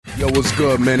Yo, what's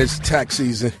good, man? It's tax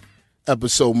season,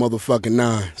 episode motherfucking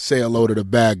 9. Say hello to the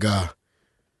bad guy.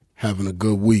 Having a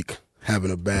good week,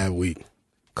 having a bad week.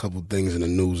 Couple things in the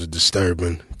news are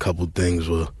disturbing. Couple things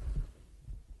were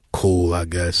cool, I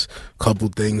guess. Couple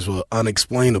things were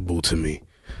unexplainable to me.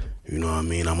 You know what I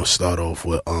mean? I'm gonna start off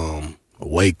with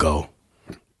Waco.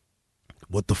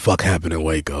 What the fuck happened in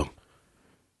Waco?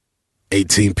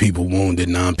 18 people wounded,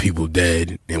 9 people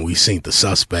dead, and we seen the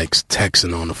suspects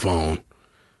texting on the phone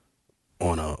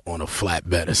on a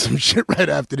flatbed or some shit right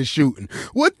after the shooting.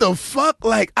 What the fuck?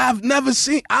 Like, I've never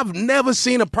seen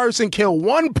a person kill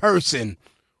one person,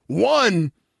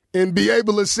 and be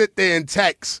able to sit there and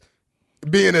text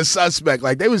being a suspect.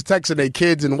 Like, they was texting their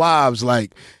kids and wives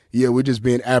like, yeah, we're just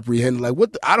being apprehended. Like,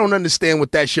 I don't understand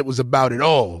what that shit was about at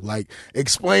all. Like,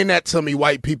 explain that to me,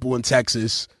 white people in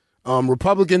Texas.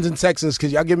 Republicans in Texas,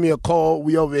 could y'all give me a call?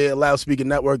 We over here at Loudspeaker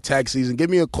Network tax season.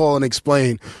 Give me a call and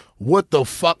explain what the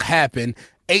fuck happened.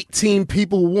 18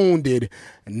 people wounded,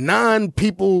 9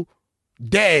 people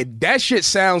dead. That shit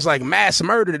sounds like mass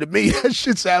murder to me. That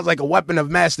shit sounds like a weapon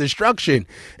of mass destruction.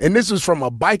 And this was from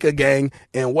a biker gang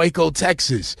in Waco,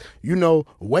 Texas. You know,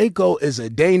 Waco is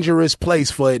a dangerous place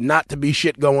for it not to be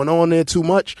shit going on there too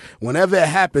much. Whenever it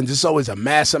happens, it's always a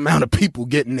mass amount of people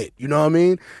getting it. You know what I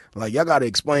mean? Like, y'all got to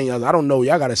explain. I don't know.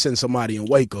 Y'all got to send somebody in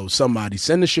Waco. Somebody.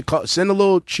 Send a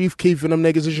little Chief Keef and them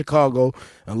niggas in Chicago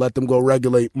and let them go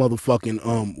regulate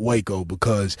motherfucking Waco,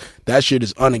 because that shit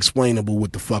is unexplainable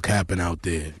what the fuck happened out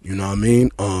there. You know what I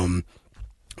mean?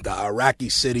 The Iraqi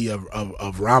city of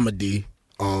Ramadi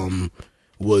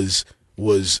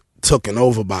was taken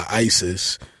over by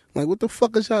ISIS. Like, what the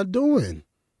fuck is y'all doing?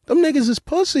 Them niggas is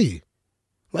pussy.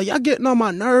 Like, y'all getting on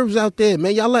my nerves out there,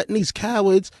 man. Y'all letting these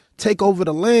cowards take over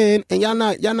the land, and y'all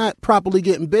not properly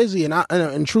getting busy.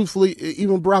 And truthfully,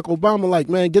 even Barack Obama, like,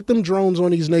 man, get them drones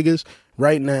on these niggas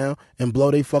right now and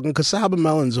blow they fucking cassava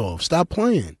melons off. Stop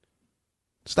playing.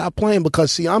 Stop playing,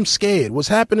 because, see, I'm scared. What's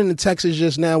happening in Texas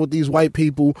just now with these white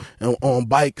people on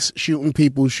bikes, shooting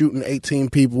 18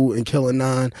 people and killing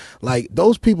 9, like,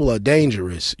 those people are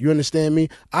dangerous. You understand me?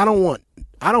 I don't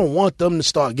want them to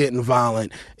start getting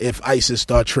violent if ISIS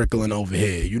start trickling over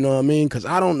here. You know what I mean? Because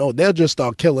I don't know. They'll just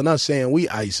start killing us saying we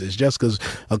ISIS just because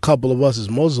a couple of us is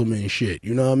Muslim and shit.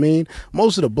 You know what I mean?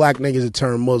 Most of the black niggas that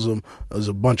turned Muslim was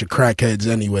a bunch of crackheads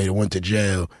anyway that went to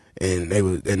jail. And they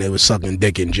were sucking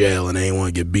dick in jail, and they didn't want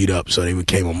to get beat up, so they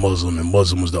became a Muslim, and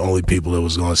Muslim was the only people that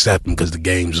was going to accept them because the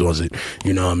games wasn't,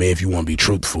 you know what I mean, if you want to be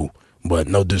truthful. But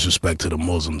no disrespect to the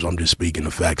Muslims. I'm just speaking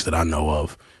the facts that I know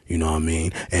of, you know what I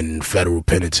mean? And federal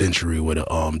penitentiary, where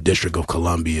the District of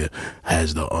Columbia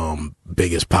has the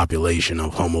biggest population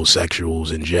of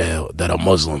homosexuals in jail that are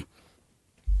Muslim.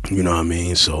 You know what I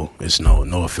mean? So it's no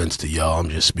offense to y'all. I'm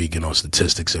just speaking on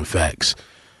statistics and facts.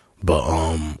 But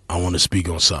I want to speak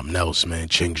on something else, man.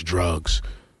 Chinx Drugs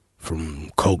from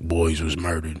Coke Boys was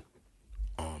murdered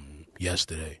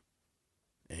yesterday.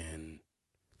 And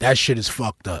that shit is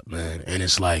fucked up, man. And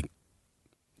it's like,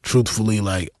 truthfully,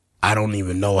 like, I don't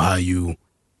even know how you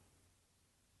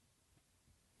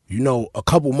know, a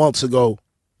couple months ago,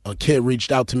 a kid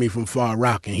reached out to me from Far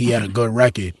Rock, and he had a good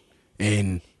record.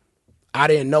 And I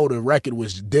didn't know the record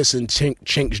was dissing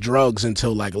Chinx Drugs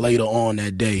until, like, later on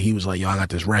that day. He was like, yo, I got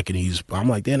this record. I'm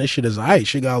like, damn, this shit is aight.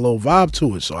 Shit got a little vibe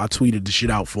to it. So I tweeted the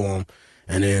shit out for him.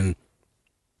 And then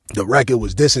the record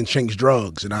was dissing Chinx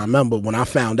Drugs. And I remember when I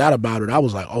found out about it, I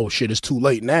was like, oh, shit, it's too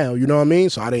late now. You know what I mean?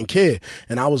 So I didn't care.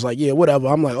 And I was like, yeah, whatever.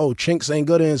 I'm like, oh, Chinx ain't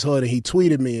good in his hood. And he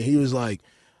tweeted me, and he was like,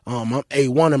 I'm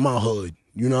A1 in my hood.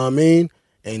 You know what I mean?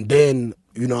 And then,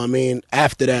 you know what I mean,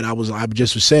 after that, I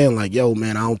just was saying, like, yo,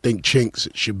 man, I don't think Chinx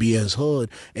should be in his hood.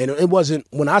 And it wasn't,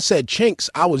 when I said Chinx,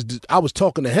 I was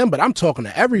talking to him, but I'm talking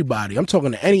to everybody. I'm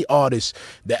talking to any artist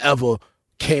that ever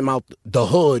came out the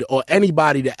hood, or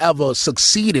anybody that ever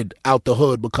succeeded out the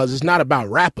hood, because it's not about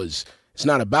rappers. It's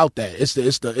not about that. It's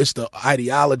the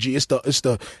ideology. It's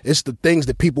the things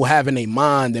that people have in their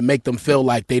mind that make them feel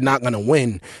like they're not gonna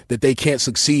win, that they can't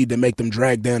succeed, that make them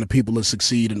drag down the people that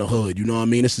succeed in the hood. You know what I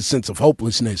mean? It's the sense of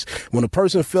hopelessness. When a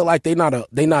person feel like they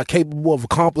not capable of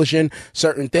accomplishing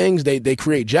certain things, they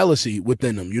create jealousy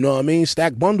within them. You know what I mean?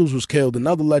 Stack Bundles was killed,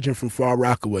 another legend from Far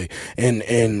Rockaway, and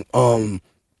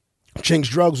Chinx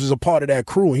Drugs was a part of that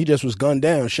crew, and he just was gunned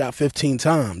down, shot 15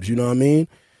 times. You know what I mean?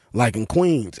 Like in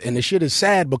Queens. And the shit is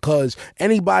sad, because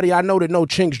anybody I know that know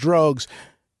Chinx Drugs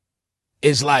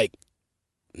is like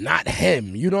not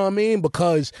him. You know what I mean?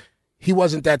 Because he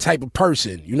wasn't that type of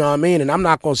person, you know what I mean? And I'm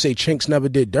not gonna say Chinks never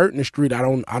did dirt in the street. I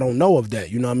don't know of that,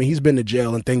 you know what I mean? He's been to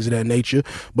jail and things of that nature,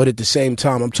 but at the same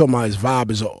time, I'm talking about his vibe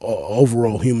as an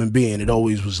overall human being. It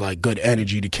always was like good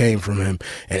energy that came from him,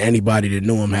 and anybody that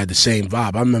knew him had the same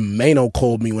vibe. I remember Mano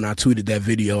called me when I tweeted that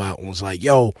video out and was like,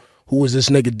 "Yo, who was this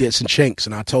nigga dissing Chinks?"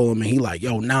 And I told him, and he like,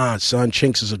 "Yo, nah, son,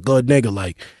 Chinks is a good nigga.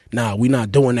 Like, nah, we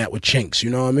not doing that with Chinks," you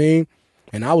know what I mean?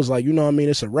 And I was like, you know what I mean?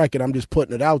 It's a record. I'm just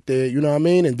putting it out there, you know what I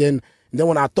mean? And then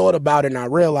when I thought about it and I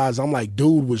realized, I'm like,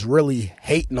 dude was really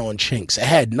hating on Chinks. It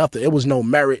had nothing. It was no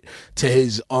merit to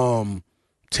his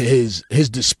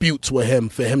disputes with him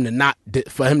for him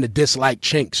to dislike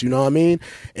Chinks, you know what I mean?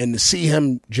 And to see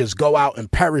him just go out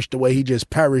and perish the way he just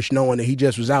perished, knowing that he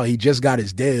just was out. He just got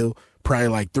his deal probably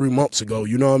like 3 months ago,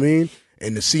 you know what I mean?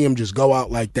 And to see him just go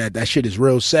out like that shit is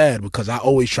real sad, because I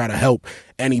always try to help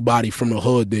anybody from the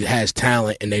hood that has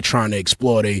talent and they trying to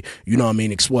explore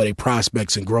their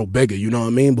prospects and grow bigger, you know what I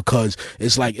mean? Because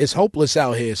it's like, it's hopeless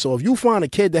out here. So if you find a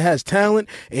kid that has talent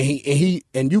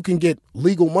and you can get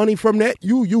legal money from that,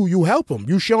 you help him.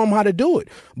 You show him how to do it,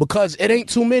 because it ain't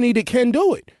too many that can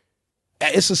do it.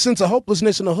 It's a sense of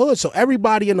hopelessness in the hood. So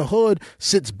everybody in the hood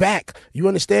sits back, you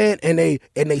understand? And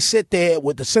they sit there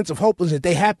with the sense of hopelessness.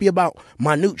 They happy about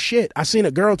minute shit. I seen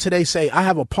a girl today say, I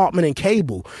have an apartment in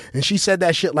Cable. And she said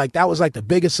that shit like that was like the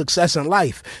biggest success in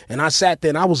life. And I sat there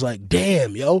and I was like,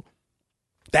 damn, yo,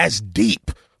 that's deep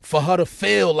for her to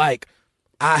feel like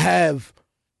I have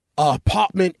an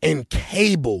apartment in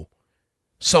Cable,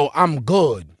 so I'm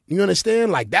good. You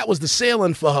understand? Like, that was the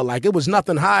ceiling for her. Like, it was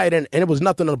nothing higher than, and it was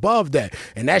nothing above that.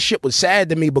 And that shit was sad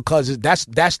to me, because that's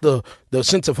the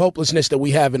sense of hopelessness that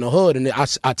we have in the hood. And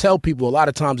I tell people a lot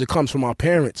of times it comes from our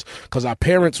parents, because our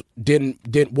parents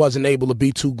wasn't able to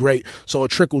be too great. So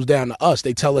it trickles down to us.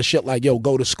 They tell us shit like, yo,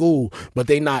 go to school, but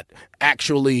they not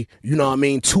actually, you know what I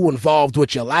mean, too involved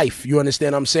with your life. You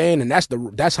understand what I'm saying? And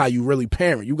that's how you really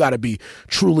parent. You got to be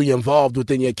truly involved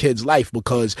within your kid's life,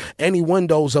 because any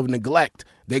windows of neglect,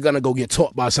 they're going to go get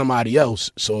taught by somebody else.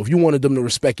 So if you wanted them to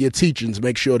respect your teachings,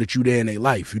 make sure that you there in their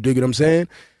life. You dig what I'm saying?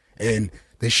 And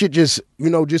they should just,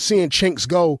 just seeing Chinks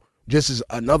go just as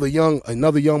another young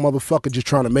motherfucker just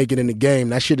trying to make it in the game.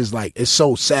 That shit is like, it's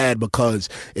so sad, because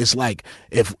it's like,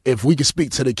 if we could speak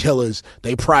to the killers,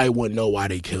 they probably wouldn't know why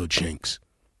they killed Chinks.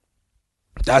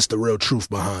 That's the real truth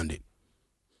behind it.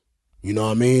 You know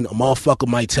what I mean? A motherfucker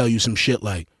might tell you some shit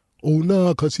like, oh, nah,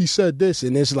 because he said this.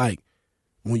 And it's like,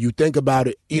 when you think about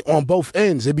it, on both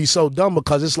ends, it'd be so dumb,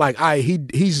 because it's like, all right,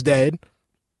 he's dead,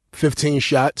 15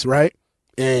 shots, right?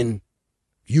 And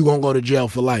you gonna go to jail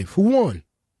for life. Who won?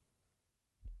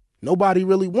 Nobody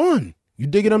really won. You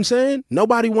dig what I'm saying?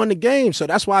 Nobody won the game. So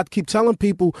that's why I keep telling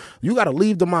people, you got to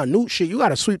leave the minute shit. You got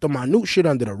to sweep the minute shit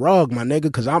under the rug, my nigga,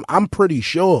 because I'm pretty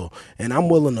sure, and I'm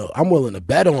willing to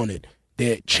bet on it,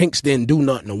 that Chinks didn't do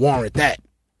nothing to warrant that.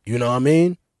 You know what I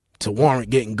mean? To warrant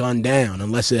getting gunned down,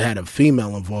 unless it had a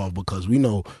female involved, because we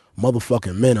know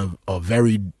motherfucking men are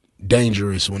very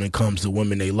dangerous when it comes to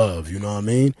women they love, you know what I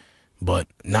mean? But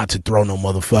not to throw no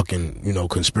motherfucking,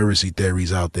 conspiracy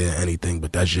theories out there or anything,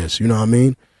 but that's just, you know what I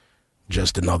mean?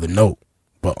 Just another note.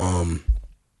 But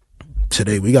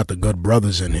today we got the good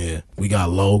brothers in here. We got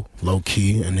Low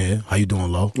Key in here. How you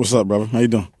doing, Low? What's up, brother? How you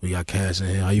doing? We got Cass in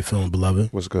here. How you feeling,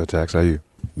 beloved? What's good, Tax? How you?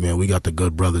 Man, we got the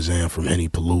good brothers in from Henny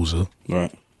Palooza.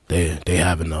 Right. They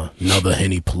having another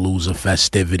Henny Palooza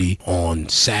festivity on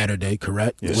Saturday,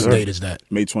 correct? Yes, what sir. date is that?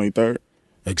 May 23rd.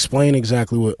 Explain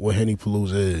exactly what Henny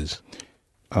Palooza is.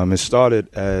 It started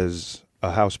as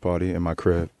a house party in my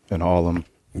crib in Harlem.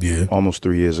 Yeah. Almost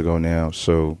 3 years ago now.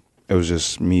 So it was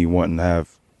just me wanting to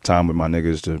have time with my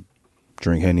niggas to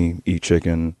drink Henny, eat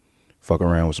chicken, fuck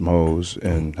around with some hoes,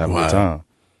 and have a good time.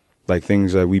 Like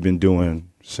things that we've been doing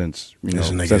since,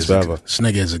 since forever. This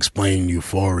nigga is explaining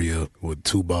Euphoria with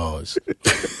 2 bars.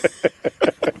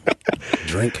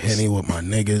 Drink Henny with my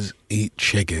niggas, eat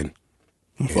chicken.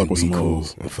 Fuck with some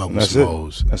hoes. And fuck with some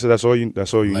hoes. That's all you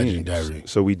Legendary. need.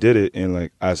 So we did it, and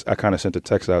like I kind of sent a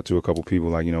text out to a couple people,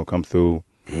 like, come through,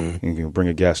 you can bring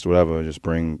a guest, whatever, just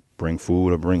bring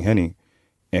food or bring Henny.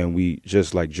 And we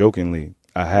just like jokingly,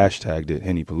 I hashtagged it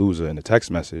Henny Palooza in the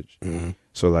text message. Mm-hmm.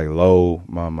 So like Low,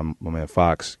 my man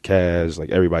Fox, Kaz,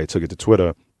 like everybody took it to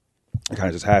Twitter and kind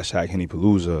of just hashtag Henny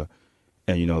Palooza,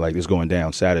 and like it's going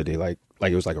down Saturday, like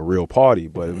it was like a real party,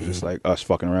 but it was just like us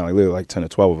fucking around, like literally like 10 or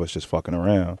 12 of us just fucking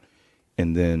around.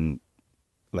 And then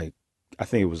like I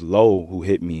think it was Low who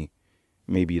hit me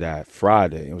maybe that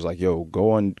Friday. It was like, yo,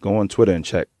 go on Twitter and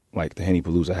check like the Henny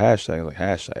Palooza hashtag. I was like,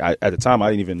 hashtag. At the time I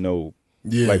didn't even know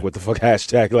like what the fuck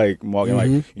hashtag like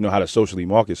marketing, like how to socially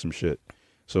market some shit.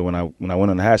 So when I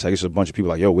went on the hashtag, it's a bunch of people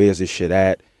like, yo, where's this shit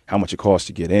at? how much it costs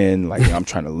to get in. Like, I'm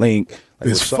trying to link. Like,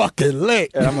 It's fucking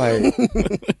lit. and I'm like,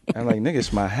 nigga,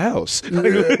 it's my house.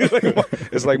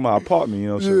 It's like my apartment, you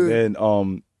know. So then,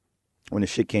 when the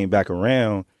shit came back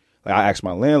around, like I asked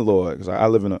my landlord because I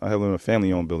live in a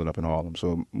family-owned building up in Harlem,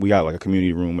 so we got like a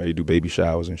community room where you do baby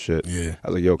showers and shit. Yeah. I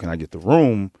was like, yo, can I get the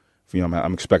room? For, you know,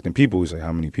 I'm expecting people. He's like,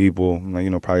 how many people? I'm like, you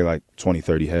know, probably like 20,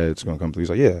 30 heads gonna come through. He's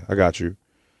like, yeah, I got you.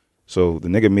 So the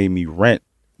nigga made me rent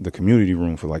the community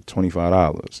room for like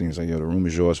 $25. He's like, yo, the room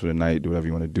is yours for the night. Do whatever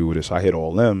you want to do with it. So I hit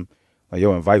all them. Like,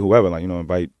 yo, invite whoever. Like, you know,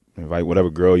 invite whatever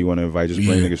girl you want to invite. Just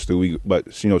bring niggas through.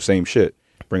 But, you know, same shit.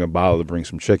 Bring a bottle to bring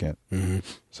some chicken. Mm-hmm.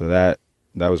 So that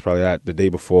was probably that the day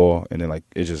before. And then, like,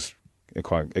 it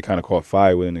kind of caught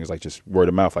fire with it. Niggas, like, just word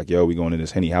of mouth. Like, yo, we going to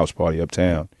this Henny house party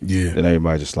uptown. Yeah. Then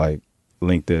everybody just, like,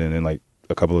 linked it. And then, like,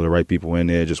 a couple of the right people in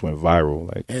there just went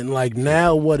viral. Like, and like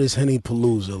now, what is Henny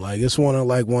Palooza? Like, it's one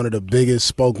of the biggest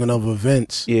spoken of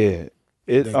events. Yeah,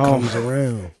 that comes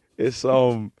around. It's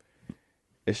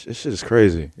shit is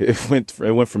crazy. It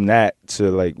went from that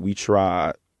to like we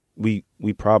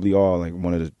probably are like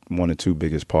one or two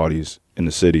biggest parties in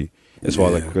the city. As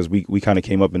far like because we kind of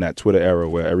came up in that Twitter era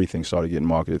where everything started getting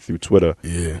marketed through Twitter.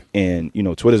 Yeah, and you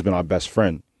know Twitter's been our best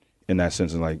friend in that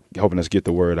sense, and like helping us get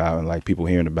the word out and like people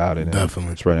hearing about it and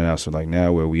definitely spreading out. So like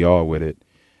now where we are with it,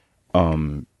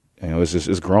 you know,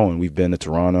 it's growing. We've been to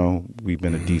Toronto, we've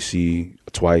been to DC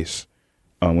twice.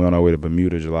 We're on our way to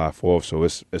Bermuda July 4th. So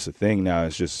it's a thing now.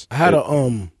 It's just I had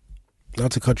not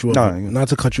to cut you off,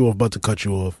 but to cut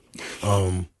you off.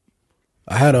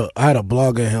 I had a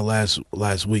blogger in here last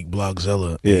week,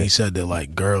 Blogzilla. Yeah, and he said that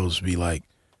like girls be like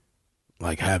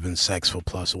having sex for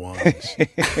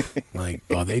 +1s. Like,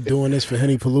 are they doing this for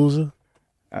Henny Palooza?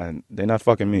 They're not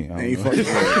fucking me. They ain't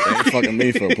fucking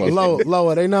me for a plus. Low,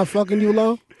 are they not fucking you,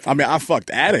 Low? I mean, I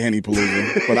fucked at a Henny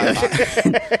Palooza, but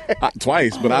I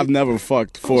twice, but I've never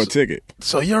fucked for a ticket.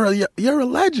 So you're a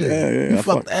legend. Yeah, yeah. You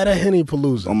fucked at a Henny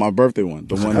Palooza on my birthday one.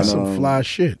 The one that's some fly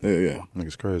shit. Yeah.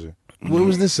 Nigga's crazy. Where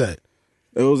was this at?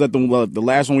 It was at the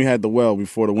last one we had, the Well,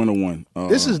 before the winter one.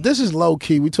 This is low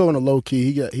key. We talking to low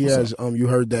key. He has you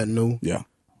heard that new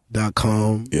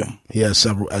 .com. Yeah. He has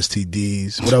several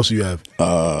STDs. What else do you have?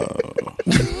 A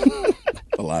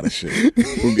lot of shit.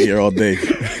 We'll be here all day.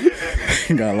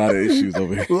 Got a lot of issues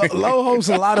over here. Low hosts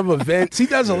a lot of events. He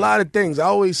does a lot of things. I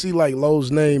always see like Low's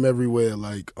name everywhere.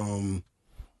 Like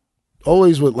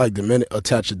always with like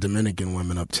attached to Dominican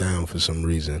women uptown for some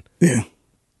reason. Yeah.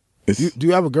 Do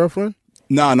you have a girlfriend?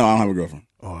 No, I don't have a girlfriend.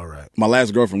 Oh, all right. My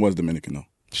last girlfriend was Dominican, though.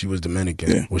 She was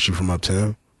Dominican. Yeah. Was she from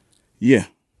uptown? Yeah.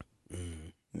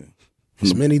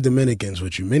 There's many Dominicans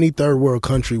with you, many third world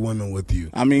country women with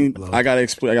you. I mean, I gotta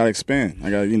expand.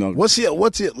 I gotta, you know. What's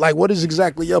it like? What is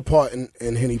exactly your part in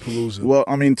Henny Palooza? Well,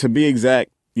 I mean, to be exact,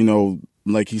 you know,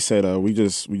 like he said, we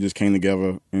just came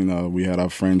together and we had our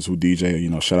friends who DJ.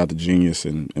 You know, shout out to Genius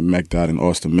and Mech and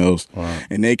Austin Mills,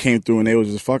 and they came through and they was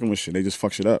just fucking with shit. They just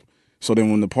fuck shit up. So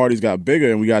then when the parties got bigger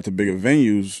and we got to bigger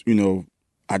venues, you know,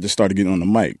 I just started getting on the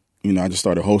mic. You know, I just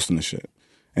started hosting the shit.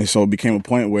 And so it became a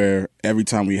point where every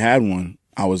time we had one,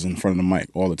 I was in front of the mic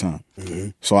all the time. Mm-hmm.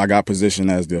 So I got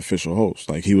positioned as the official host.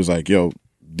 Like, he was like, yo,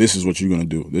 this is what you're going to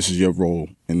do. This is your role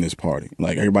in this party.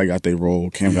 Like, everybody got their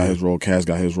role. Cam got his role. Kaz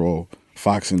got his role.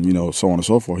 Fox and, you know, so on and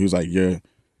so forth. He was like, you're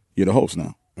the host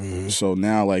now. Mm-hmm. So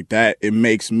now, like, that, it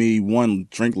makes me, one,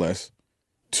 drink less,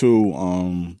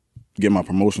 two, get my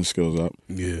promotion skills up,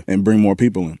 and bring more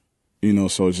people in. You know,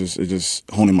 so it's just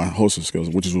honing my hosting skills,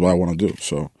 which is what I want to do.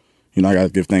 So, you know, I got to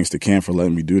give thanks to Cam for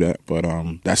letting me do that. But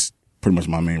that's pretty much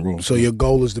my main role. So your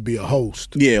goal is to be a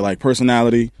host? Yeah, like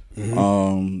personality,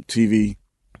 TV.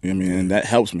 I mean, and that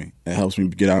helps me. It helps me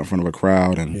get out in front of a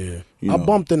crowd. And you know. I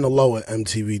bumped into Low at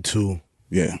MTV2.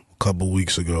 Yeah, a couple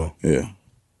weeks ago. Yeah,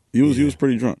 he was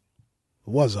pretty drunk.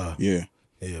 Was I? Yeah.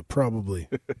 Yeah, probably.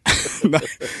 This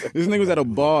nigga was at a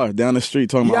bar down the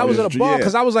street talking about. Yeah, I was at a bar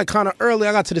because I was like kind of early.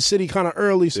 I got to the city kind of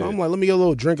early, so I'm like, let me get a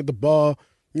little drink at the bar.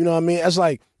 You know what I mean? It's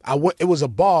like it was a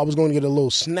bar. I was going to get a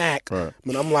little snack, but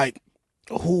I'm like,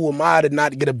 who am I to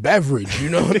not get a beverage?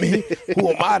 You know what I mean? Who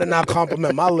am I to not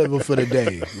compliment my liver for the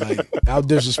day? Like, how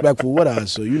disrespectful would I?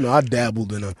 So, you know, I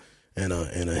dabbled in a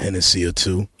Hennessy or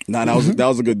two. Nah, that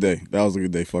was a good day. That was a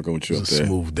good day fucking with you up there. It was a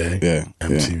smooth day. Yeah.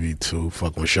 MTV2,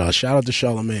 fucking with Shaw. Shout out to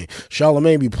Charlamagne.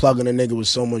 Charlamagne be plugging a nigga with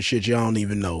so much shit y'all don't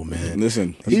even know, man.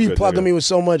 Listen. He be plugging me with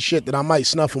so much shit that I might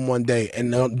snuff him one day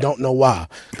and don't know why.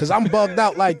 Because I'm bugged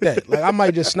out like that. Like, I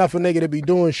might just snuff a nigga to be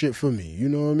doing shit for me. You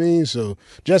know what I mean? So,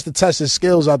 just to test his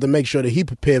skills out to make sure that he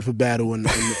prepared for battle in the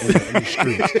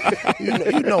streets.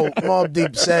 You know, Mobb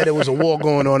Deep said there was a war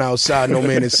going on outside no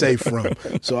man is safe from.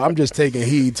 So, I'm just taking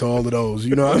heed to all of those.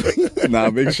 You know what what I mean? Nah,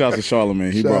 big shout to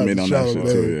Charlamagne. He Shout brought out me in to on that shit too.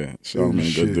 Charlamagne. Yeah, Charlamagne,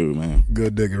 Shit. good dude, man.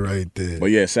 Good nigga right there. But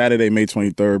yeah, Saturday, May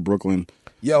 23rd, Brooklyn.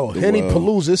 Yo, Henny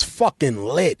Palooza is fucking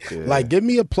lit. Like, give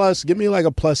me like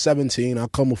a plus 17. I'll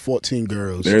come with 14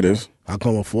 girls. There it is. I'll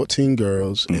come with 14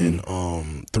 girls and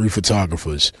 3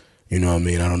 photographers. You know what I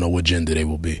mean? I don't know what gender they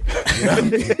will be. You know what I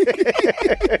mean?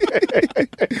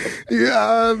 You know what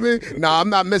I mean? Nah, I'm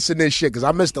not missing this shit because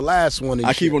I missed the last one. And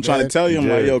I keep shit, on trying to man. tell you, I'm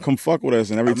like, yo, come fuck with us.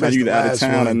 And every I time missed you the get out of last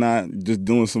town one. and not just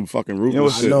doing some fucking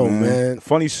ruthless You know, shit, I know, man. man.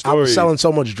 Funny I story. was selling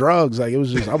so much drugs, like it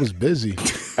was just I was busy.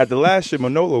 At the last shit,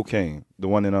 Manolo came. The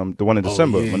one in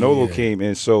December. yeah, Manolo yeah. came,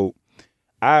 and so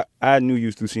I knew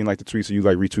you through seeing like the tweets of you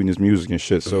like retweeting his music and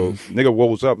shit. So nigga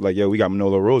woke up like, yo, we got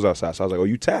Manolo Rose outside. So I was like, oh,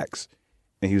 you Tax?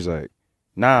 And he was like,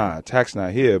 nah, Tax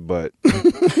not here, but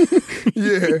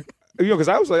Yeah. you know, because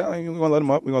I was like, oh, we gonna let him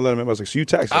up. We gonna let him up. I was like, so you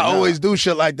Tax? I always do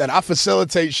shit like that. I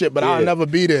facilitate shit, but I'll Yeah. never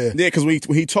be there. Yeah, because when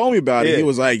he told me about it, Yeah. he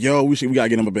was like, yo, we gotta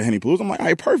get him up at Henny Palooza. I'm like, all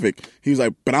right, perfect. He was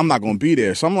like, but I'm not gonna be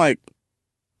there. So I'm like,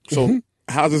 so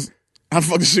how the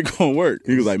fuck this shit gonna work?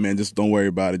 He was like, man, just don't worry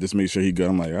about it. Just make sure he good.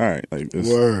 I'm like, all right, like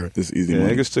Word. this easy Yeah,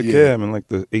 money. niggas took care of him and like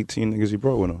the 18 niggas he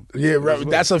brought with him. Yeah, right,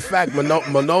 that's a fact.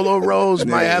 Manolo Rose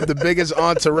might have the biggest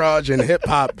entourage in hip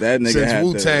hop That nigga since had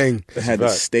Wu-Tang. had the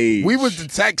stage. We went to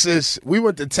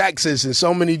Texas, and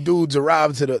so many dudes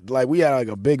arrived to we had like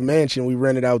a big mansion we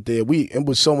rented out there. It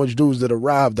was so much dudes that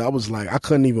arrived. I was like, I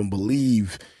couldn't even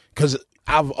believe, because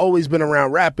I've always been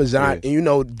around rappers, and you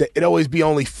know, it always be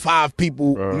only 5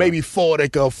 people, maybe 4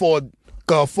 that could afford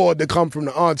to come from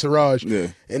the entourage. Yeah.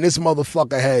 And this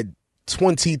motherfucker had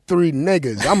 23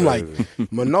 niggas. I'm like,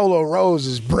 Manolo Rose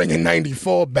is bringing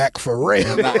 94 back for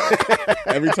real.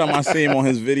 Every time I see him on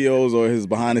his videos or his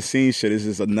behind the scenes shit, it's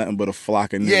just nothing but a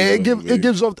flock of niggas. Yeah, it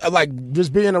gives off, like,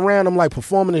 just being around him, like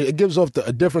performing it gives off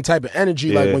a different type of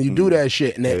energy, like when you do that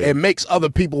shit, and it makes other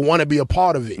people want to be a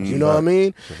part of it. You know what I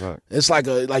mean? It's like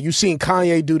you seen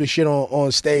Kanye do the shit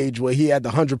on stage where he had the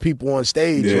 100 people on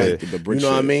stage. Yeah, like, the brick you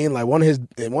know what I shit. mean? Like one of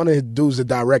his dudes that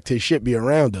direct his shit be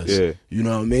around us. Yeah. You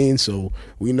know what I mean? So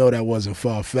we know that wasn't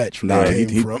far fetched. Nah, Where he- it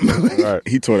came from. Right.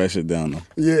 He tore that shit down though.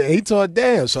 Yeah, he taught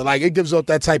down. So like it gives off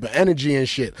that type of energy and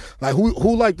shit. Like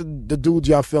who like the dudes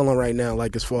y'all feeling right now,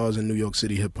 like as far as in New York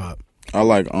City hip hop? I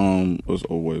like what's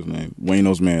his name?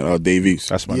 Wayno's man, Dave East.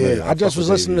 That's my Yeah, nigga. I just fuck was with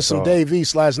listening to Dave some East Dave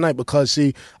East last night because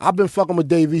see, I've been fucking with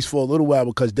Dave East for a little while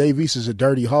because Dave East is a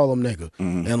dirty Harlem nigga.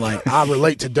 And like I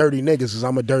relate to dirty niggas because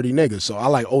I'm a dirty nigga. So I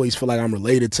like always feel like I'm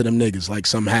related to them niggas, like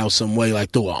somehow, some way,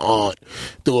 like through a aunt,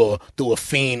 through a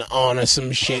fiend aunt or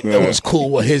some shit that was cool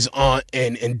with his aunt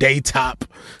and Daytop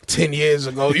 10 years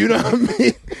ago. You know what I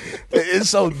mean? It's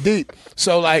so deep.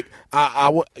 So like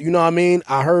I you know what I mean?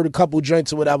 I heard a couple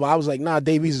joints or whatever. I was like, nah,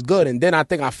 Dave East is good. And then I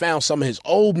think I found some of his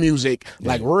old music,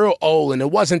 like real old, and it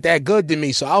wasn't that good to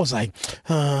me. So I was like,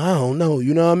 I don't know.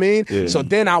 You know what I mean? Yeah. So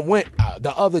then I went,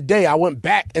 the other day, I went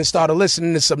back and started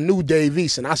listening to some new Dave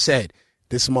East, and I said,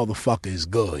 this motherfucker is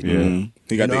good. Yeah. Mhm.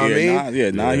 He got You know what I mean? Nas.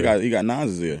 Yeah, Nas, he got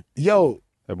Nas's ear. Yo,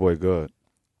 That boy good.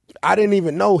 I didn't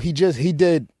even know he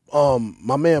did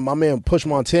my man Push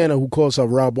Montana, who calls himself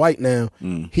Rob White now,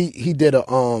 he did a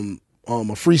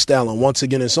freestyle on Once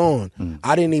Again It's On.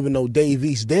 I didn't even know Dave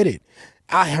East did it.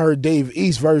 I heard Dave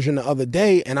East version the other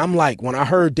day, and I'm like, when I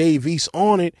heard Dave East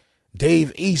on it,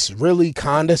 Dave East really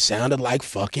kinda sounded like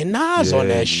fucking Nas on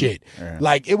that shit.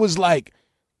 Like it was like,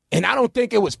 and I don't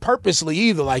think it was purposely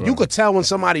either. Like you could tell when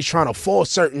somebody's trying to force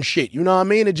certain shit. You know what I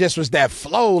mean? It just was that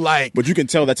flow, like But you can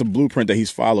tell that's a blueprint that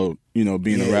he's followed, you know,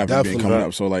 being a Yeah, rapper, being definitely. coming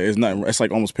up. So like it's nothing, it's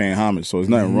like almost paying homage. So there's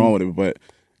nothing wrong with it, but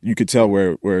you could tell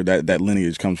where that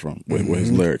lineage comes from with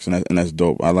his lyrics, and that's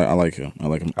dope. I like him. I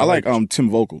like him. I like Tim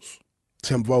Vocals.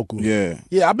 Tim Vocals. Yeah.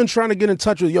 Yeah, I've been trying to get in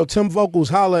touch with Tim Vocals.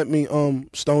 Holla at me,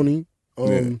 Stoney.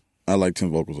 Yeah. I like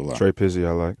Tim Vocals a lot. Trey Pizzy,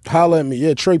 I like. Holla at me.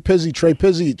 Yeah, Trey Pizzy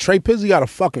got a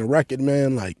fucking record,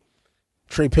 man. Like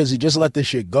Trey Pizzy, just let this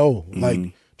shit go. Like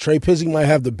Trey Pizzy might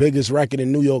have the biggest record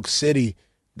in New York City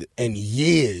in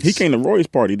years. He came to Roy's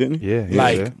party, didn't he? Yeah,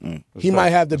 Like, yeah. he might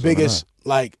have the biggest,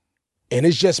 like, and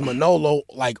it's just Manolo,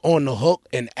 like, on the hook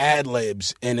and ad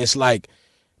libs. And it's like,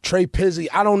 Trey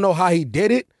Pizzy, I don't know how he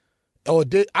did it,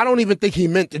 I don't even think he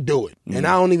meant to do it. And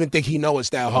I don't even think he know it's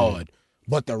that hard.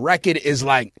 But the record is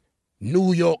like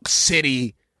New York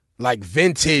City, like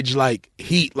vintage, like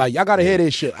heat. Like, y'all gotta hear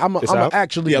this shit. I'm out?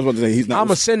 actually, Yeah, I was about to say he's not. I'm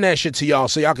gonna send that shit to y'all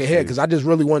so y'all can hear it, because I just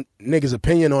really want niggas'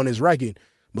 opinion on his record.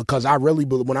 Because I really,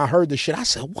 when I heard the shit, I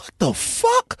said, what the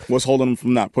fuck? What's holding him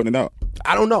from not putting it out?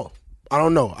 I don't know.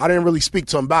 I didn't really speak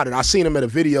to him about it. I seen him at a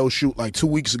video shoot like 2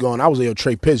 weeks ago, and I was like, yo,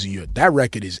 Trey Pizzy, that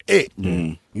record is it.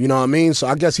 You know what I mean? So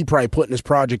I guess he probably putting his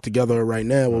project together right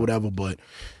now or whatever. But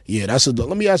Yeah,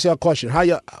 let me ask y'all a question.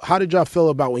 How did y'all feel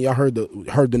about when y'all heard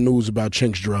the news about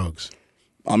Chink's drugs?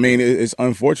 I mean, it's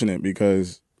unfortunate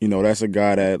because, you know, that's a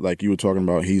guy that, like you were talking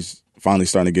about, he's finally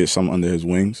starting to get something under his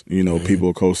wings. You know,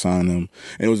 people co-sign him.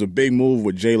 And it was a big move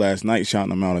with Jay last night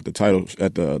shouting him out at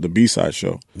the B-side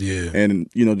show. Yeah. And,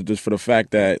 you know, just for the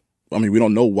fact that, I mean, we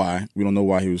don't know why. We don't know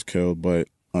why he was killed, but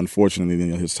unfortunately,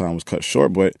 you know, his time was cut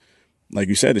short. But like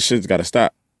you said, the shit's got to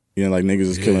stop. You know, like niggas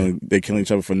is killing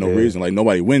each other for no reason. Like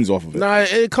nobody wins off of it. Nah,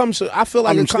 it comes. I feel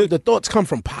like the thoughts come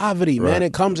from poverty, man.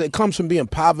 It comes from being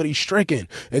poverty stricken.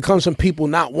 It comes from people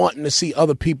not wanting to see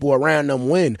other people around them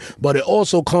win. But it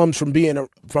also comes from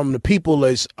from the people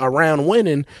that's around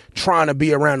winning, trying to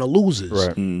be around the losers.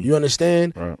 Right. You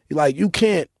understand? Right. Like you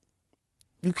can't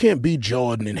be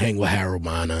Jordan and hang with Harold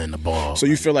Miner in the bar. So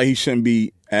you feel like he shouldn't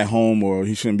be at home or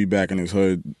he shouldn't be back in his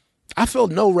hood? I feel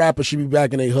no rapper should be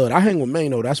back in their hood. I hang with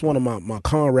Mano. That's one of my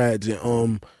comrades.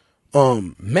 And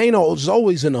Mano is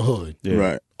always in the hood. Yeah.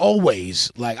 Right.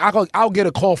 Always. Like I'll get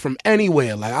a call from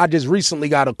anywhere. Like I just recently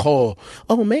got a call.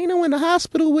 Oh, Mano in the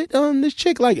hospital with this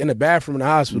chick, like in the bathroom in the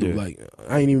hospital. Yeah. Like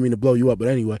I ain't even mean to blow you up, but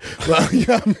anyway. But, you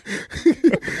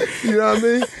know what I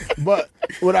mean? But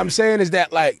what I'm saying is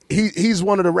that like he's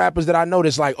one of the rappers that I know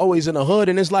that's like always in the hood,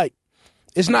 and it's like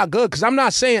it's not good because I'm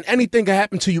not saying anything can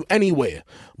happen to you anywhere,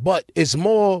 but it's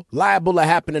more liable to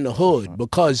happen in the hood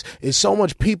because it's so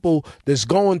much people that's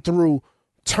going through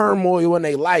turmoil in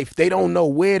their life. They don't know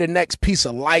where the next piece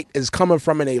of light is coming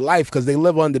from in their life because they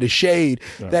live under the shade.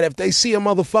 That if they see a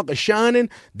motherfucker shining,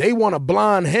 they want to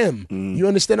blind him. You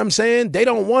understand what I'm saying? They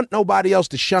don't want nobody else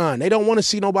to shine. They don't want to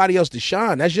see nobody else to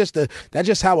shine. That's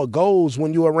just how it goes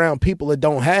when you're around people that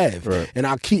don't have. Right. And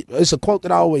it's a quote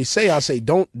that I always say. I say,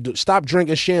 stop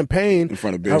drinking champagne In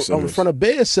front of beer sippers. In front of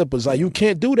beer sippers. Like you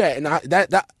can't do that. And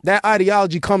that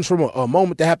ideology comes from a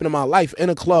moment that happened in my life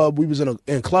in a club. We was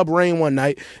in Club Rain one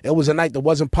night. It was a night that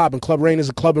wasn't popping. Club Rain is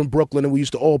a club in Brooklyn, and we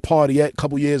used to all party at a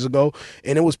couple years ago.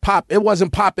 And it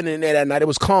wasn't popping in there that night. It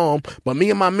was calm, but me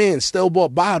and my men still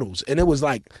bought bottles, and it was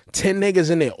like 10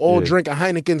 niggas in there, all drinking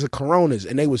Heinekens and Coronas,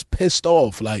 and they was pissed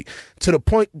off, like to the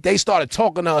point they started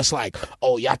talking to us like,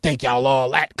 "Oh, y'all think y'all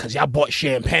all that because y'all bought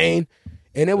champagne?"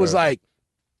 And it was like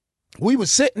we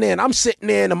was sitting there, and I'm sitting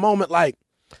there in a moment like,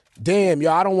 damn,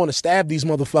 yo, I don't want to stab these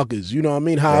motherfuckers. You know what I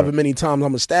mean? However many times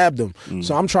I'm going to stab them.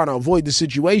 So I'm trying to avoid the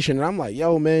situation. And I'm like,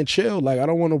 yo, man, chill. Like, I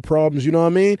don't want no problems. You know what I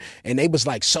mean? And they was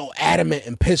like so adamant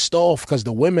and pissed off because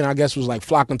the women, I guess, was like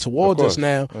flocking towards us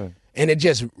now. Right. And it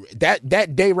just,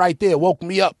 that day right there woke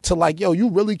me up to like, yo, you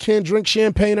really can't drink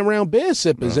champagne around beer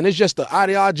sippers. And it's just the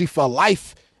ideology for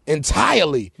life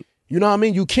entirely. You know what I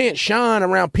mean? You can't shine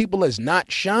around people that's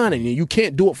not shining. And you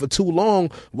can't do it for too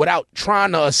long without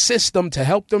trying to assist them to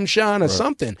help them shine or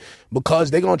something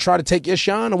because they're going to try to take your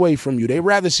shine away from you. They'd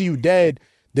rather see you dead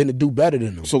than to do better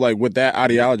than them. So, like, with that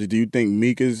ideology, do you think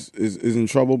Meek is in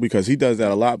trouble? Because he does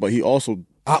that a lot, but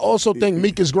I also think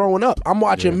Meek is growing up. I'm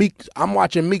watching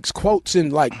Meek's quotes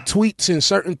and like tweets and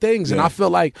certain things, and I feel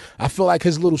like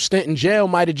his little stint in jail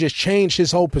might have just changed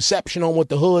his whole perception on what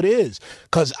the hood is.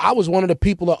 Cause I was one of the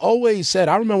people that always said,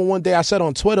 I remember one day I said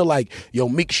on Twitter like, yo,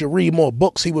 Meek should read more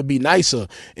books, he would be nicer.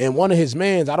 And one of his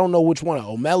mans, I don't know which one,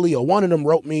 O'Malley or one of them,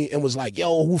 wrote me and was like,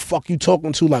 yo, who fuck you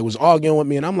talking to? Like was arguing with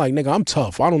me, and I'm like, nigga, I'm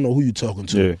tough. I don't know who you talking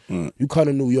to. You come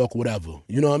to New York, whatever.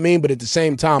 You know what I mean? But at the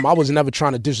same time, I was never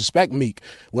trying to disrespect Meek.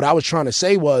 What I was trying to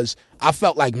say was I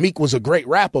felt like Meek was a great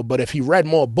rapper, but if he read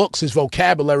more books, his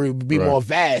vocabulary would be more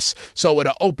vast. So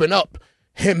it'll open up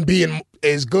him being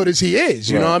as good as he is,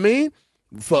 you know what I mean?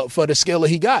 For the skill that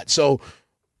he got. So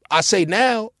I say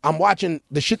now, I'm watching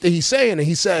the shit that he's saying, and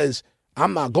he says,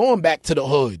 I'm not going back to the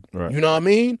hood. Right. You know what I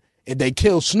mean? And they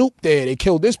killed Snoop there, they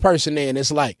killed this person there, and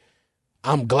it's like,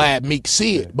 I'm glad Meek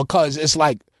see it because it's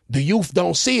like the youth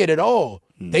don't see it at all.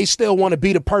 They still want to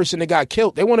be the person that got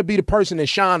killed. They want to be the person that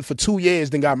shined for 2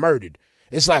 years then got murdered.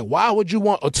 It's like, why would you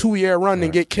want a 2-year run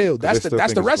and get killed? That's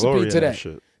the recipe to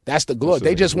that. That's the glory.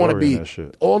 They just want to be,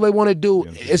 all they want to do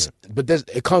is, but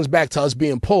it comes back to us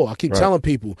being poor. I keep telling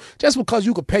people, just because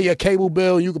you could pay your cable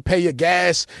bill, you could pay your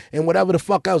gas and whatever the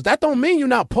fuck else, that don't mean you're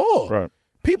not poor. Right.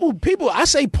 People, I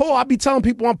say poor, I be telling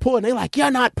people I'm poor and they like,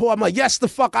 you're not poor. I'm like, yes, the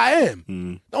fuck I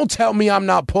am. Don't tell me I'm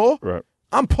not poor. Right.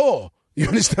 I'm poor. You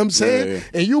understand what I'm saying?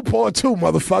 Yeah. And you poor too,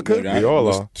 motherfucker. We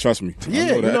all are. Trust me.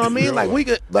 Yeah, you know what I mean? Like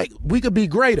we could be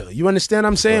greater. You understand what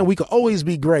I'm saying? Right. We could always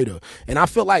be greater. And I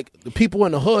feel like the people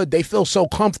in the hood, they feel so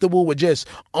comfortable with just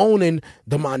owning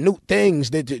the minute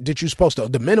things that you're supposed to,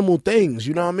 the minimal things,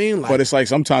 you know what I mean? Like, but it's like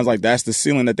sometimes like that's the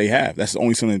ceiling that they have. That's the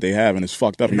only ceiling that they have, and it's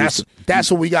fucked up. And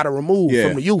that's what we got to remove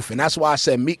from the youth. And that's why I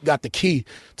said Meek got the key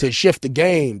to shift the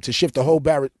game, to shift the whole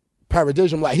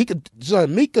paradigm. Like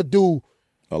Meek could do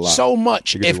A lot. So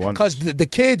much. You can do Because the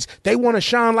kids, they want to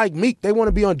shine like Meek. They want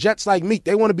to be on jets like Meek.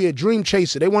 They want to be a dream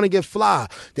chaser. They want to get fly.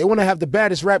 They want to have the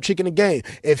baddest rap chick in the game.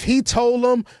 If he told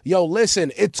them, yo,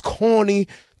 listen, it's corny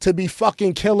to be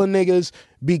fucking killing niggas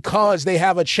because they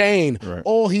have a chain. Right.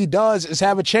 All he does is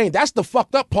have a chain. That's the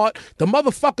fucked up part. The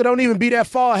motherfucker don't even be that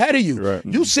far ahead of you. Right.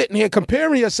 You sitting here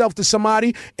comparing yourself to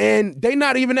somebody and they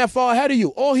not even that far ahead of you.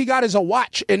 All he got is a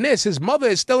watch and this. His mother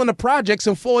is still in the projects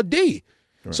in 4D.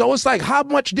 Right. So it's like, how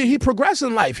much did he progress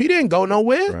in life? He didn't go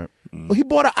nowhere. Right. Well, he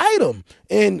bought an item,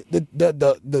 and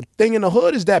the thing in the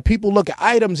hood is that people look at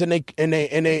items and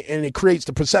it creates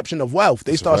the perception of wealth.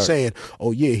 They start saying,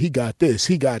 "Oh yeah, he got this,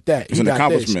 he got that, It's he an got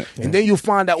accomplishment. this," and then you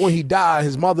find out when he died,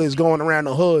 his mother is going around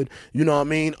the hood, you know what I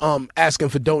mean, asking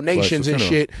for donations and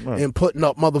shit, and putting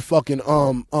up motherfucking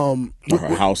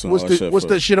her house and what's all the that shit what's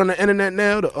for- the shit on the internet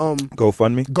now? The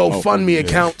GoFundMe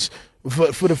accounts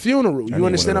for the funeral. You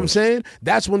understand what I'm saying?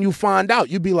 That's when you find out.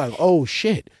 You be like, oh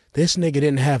shit, this nigga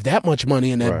didn't have that much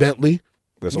money in that Right. Bentley.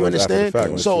 That's You always after the understand? fact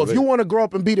when it's So too if late. you want to grow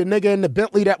up and be the nigga in the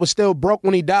Bentley that was still broke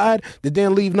when he died, that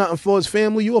didn't leave nothing for his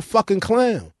family, you a fucking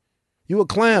clown. You a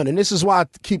clown. And this is why I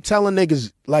keep telling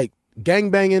niggas, like,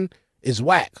 gangbanging is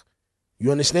whack.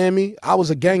 You understand me? I was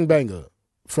a gangbanger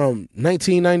from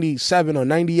 1997 or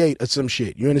 98 or some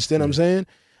shit. You understand what I'm saying?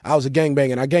 I was a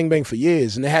gangbanger, and I gangbanged for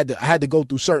years, and I had to go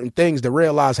through certain things to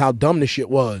realize how dumb this shit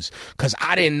was, because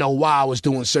I didn't know why I was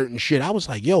doing certain shit. I was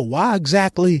like, yo, why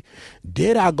exactly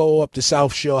did I go up to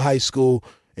South Shore High School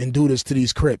and do this to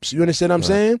these Crips? You understand what I'm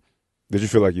saying? Did you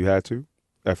feel like you had to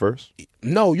at first?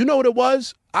 No, you know what it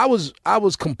was? I was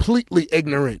completely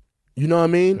ignorant. You know what I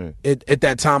mean? At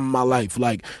that time in my life,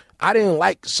 like, I didn't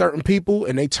like certain people,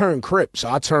 and they turned Crips,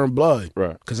 so I turned blood.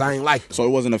 Right. Because I ain't like them. So it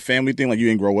wasn't a family thing? Like you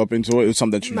didn't grow up into it? It was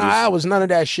something that you Nah, I was none of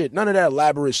that shit. None of that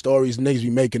elaborate stories niggas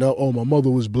be making up. Oh, my mother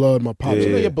was blood, my pops.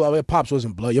 Yeah. No, your pops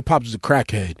wasn't blood. Your pops was a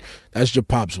crackhead. That's what your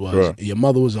pops was. Right. Your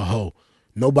mother was a hoe.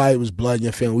 Nobody was blood in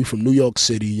your family. We from New York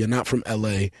City. You're not from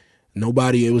L.A.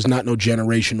 Nobody, it was not no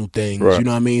generational things. Right. You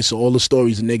know what I mean? So all the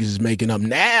stories the niggas is making up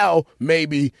now,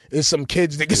 maybe it's some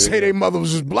kids that can say their mother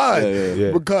was just blood.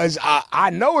 Yeah. Because I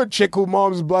know a chick who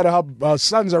mom's blood and her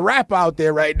son's a rapper out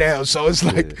there right now. So it's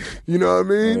like, you know what I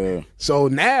mean? Yeah. So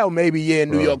now maybe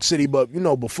in New York City, but you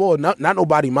know, before not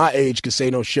nobody my age could say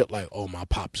no shit like, oh, my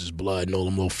pops is blood and all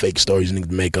them little fake stories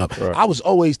niggas make up. Right. I was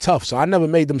always tough, so I never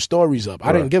made them stories up.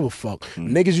 I didn't give a fuck.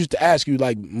 Mm. Niggas used to ask you,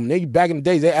 like, back in the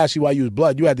days, they asked you why you was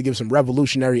blood. You had to give some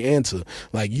revolutionary answer.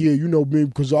 Like, yeah, you know, me,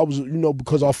 because I was, you know,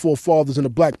 because our forefathers in the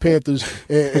Black Panthers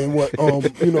and what,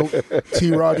 you know,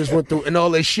 T. Rogers went through and all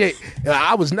that shit. And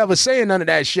I was never saying none of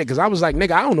that shit because I was like,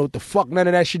 nigga, I don't know what the fuck none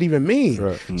of that shit even mean.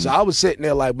 Right. So I was sitting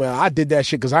there like, man, I did that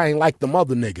shit because I ain't like them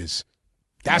other niggas.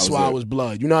 That's why I was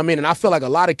blood. You know what I mean? And I feel like a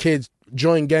lot of kids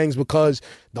join gangs because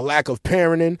the lack of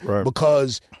parenting, Right.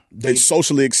 because they It's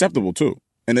socially acceptable too,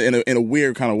 in a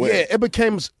weird kind of way. yeah, it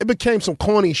became some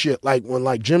corny shit. Like when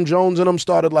like Jim Jones and them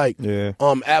started like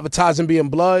advertising being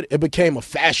blood, it became a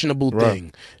fashionable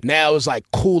thing. Now it's like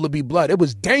cool to be blood. It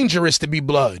was dangerous to be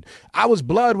blood. I was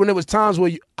blood when there was times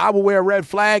where I would wear a red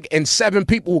flag and 7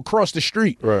 people would cross the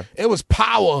street. Right. It was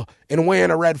power in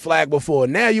wearing a red flag before.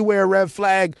 Now you wear a red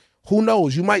flag, who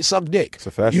knows? You might suck dick. It's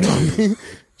a fashion. You know what I mean?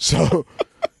 So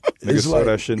Niggas it's throw like,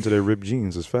 that shit into their ripped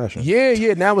jeans as fashion.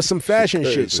 yeah, now it's some fashion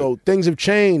shit. So things have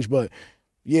changed, but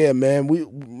yeah, man,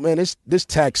 this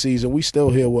tax season, we still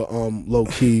here with Low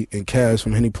Key and Kaz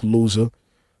from Henny Palooza,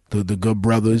 the good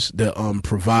brothers that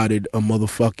provided a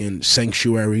motherfucking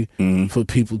sanctuary for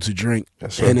people to drink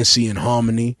Hennessy and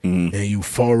Harmony and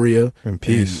Euphoria And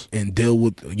peace. and deal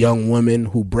with young women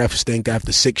who breath stink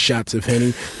after 6 shots of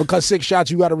Henny. Because 6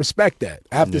 shots, you got to respect that.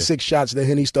 After 6 shots, the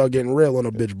Henny start getting real on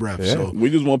a bitch breath. Yeah. So We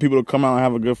just want people to come out and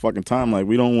have a good fucking time. Like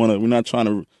we're not trying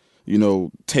to, you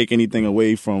know, take anything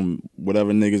away from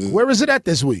whatever niggas is. where is it at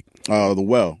this week? The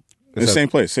Well. It's the same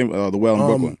place, the Well in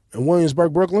Brooklyn. In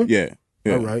Williamsburg, Brooklyn? Yeah.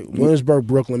 All right. Williamsburg,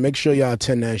 Brooklyn. Make sure y'all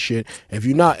attend that shit. If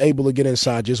you're not able to get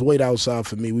inside, just wait outside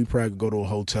for me. We probably could go to a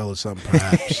hotel or something,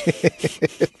 perhaps.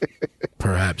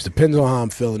 Perhaps. Depends on how I'm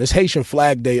feeling. It's Haitian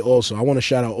Flag Day also. I want to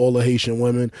shout out all the Haitian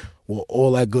women with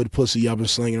all that good pussy y'all been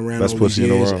slinging around Best all these pussy in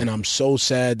the years. world. And I'm so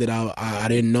sad that I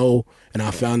didn't know, and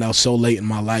I found out so late in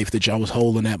my life that y'all was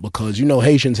holding that, because, you know,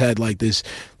 Haitians had like this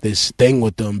thing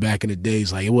with them back in the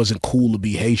days. Like, it wasn't cool to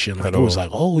be Haitian. Like, it was like,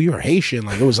 oh, you're Haitian.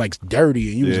 Like, it was like dirty,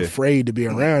 and you was afraid to be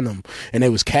around them. And they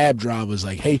was cab drivers.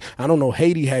 Like, hey, I don't know,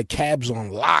 Haiti had cabs on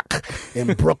lock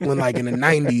in Brooklyn, like in the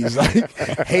 90s.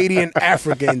 Like, Haiti and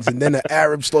Africans, and then the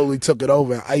Arabs slowly took it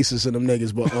over, and ISIS and them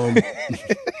niggas. But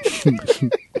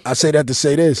I say that to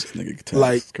say this. Nigga,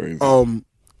 Like, it's crazy.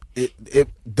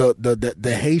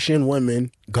 the Haitian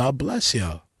women, God bless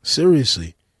y'all.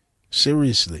 Seriously.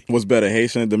 Seriously. What's better,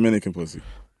 Haitian or Dominican pussy?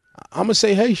 I'm going to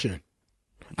say Haitian.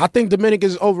 I think Dominican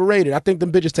is overrated. I think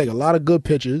them bitches take a lot of good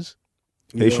pictures.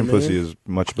 Haitian pussy is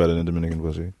much better than Dominican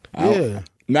pussy. Yeah.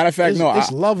 Matter of fact,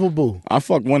 It's lovable. I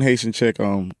fucked one Haitian chick. I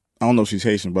don't know if she's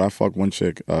Haitian, but I fucked one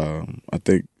chick. I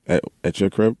think at your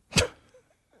crib. It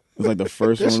was like the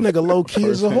first This one. nigga low key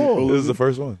is a whore. This is the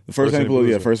first one. The first Henny Palooza.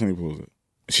 Yeah, first Henny Palooza.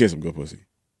 She has some good pussy.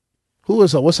 Who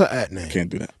is her? What's her at name? Can't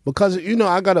do that. Because,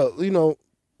 I got to,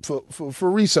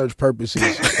 for research purposes.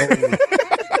 Only,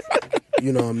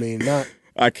 you know what I mean? Not.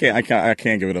 I can't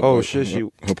give it up. Oh, shit,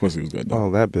 her pussy was good, though.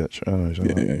 Oh, that bitch. Yeah,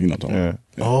 you know what I'm talking about.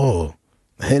 Yeah. Oh.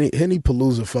 Henny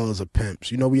Palooza fellas are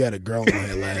pimps. We had a girl on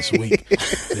here last week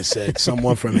that said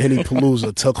someone from Henny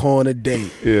Palooza took her on a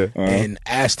date and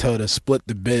asked her to split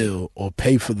the bill or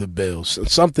pay for the bill. So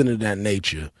something of that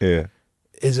nature. Yeah.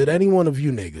 Is it any one of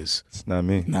you niggas? It's not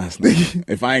me. Nah, it's not.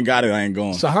 If I ain't got it, I ain't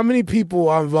going. So how many people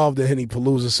are involved in Henny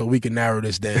Palooza so we can narrow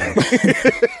this down?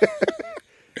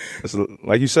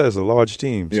 Like you said, it's a large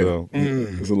team. Yeah. So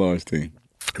It's a large team.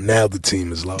 Now the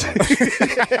team is large.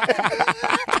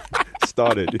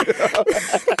 started.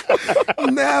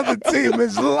 Now the team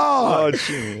is large.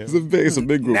 It's a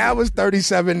big group. Now it's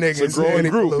 37 niggas. It's a growing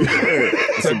group.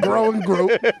 It's a growing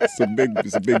group. It's a big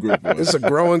group. It's a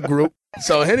growing group.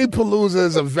 So Henny Palooza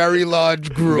is a very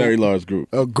large group. Very large group.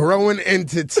 A growing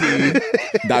entity.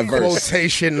 Diverse.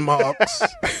 Quotation marks.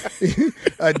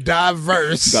 A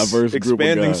diverse Group.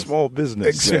 Expanding small business.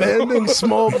 Expanding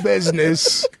small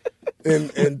business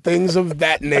and things of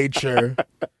that nature.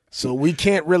 So we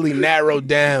can't really narrow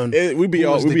down. We be here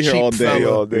all day.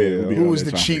 Who was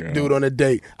the cheap dude on a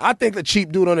date? I think the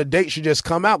cheap dude on a date should just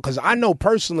come out, because I know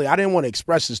personally I didn't want to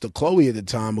express this to Chloe at the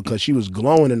time because she was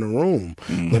glowing in the room.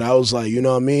 But I was like, you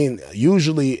know what I mean?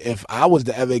 Usually if I was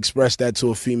to ever express that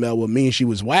to a female, would mean she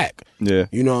was whack. Yeah.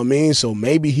 You know what I mean? So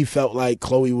maybe he felt like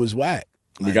Chloe was whack.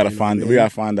 We gotta find out. We gotta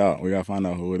find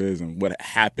out who it is and what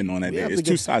happened on that day. It's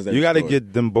two sides. You gotta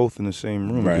get them both in the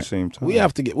same room at the same time. We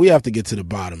have to get to the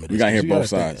bottom of this. We gotta hear both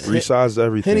sides. Three sides to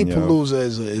everything. Henny Palooza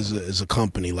is a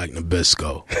company like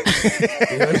Nabisco.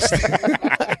 You understand?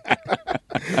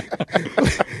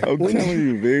 I'm telling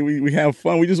you, man. We have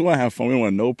fun. We just want to have fun. We don't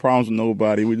want no problems with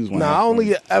nobody. We just want. I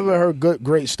only ever heard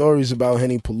great stories about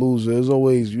Henny Palooza. There's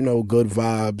always good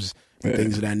vibes. And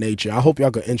things of that nature. I hope y'all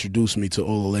can introduce me to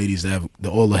all the ladies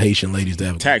all the Haitian ladies that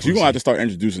have. Tax, you're gonna have to start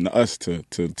introducing us to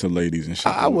ladies and shit.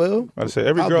 I will. I say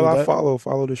every girl I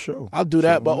follow the show. I'll do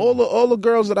that. But all the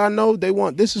girls that I know,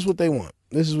 this is what they want.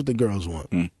 This is what the girls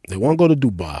want. They want to go to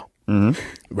Dubai.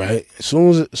 Right? As soon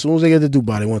as they get to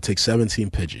Dubai, they want to take 17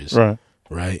 pictures.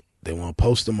 Right? They want to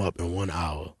post them up in 1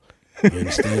 hour. You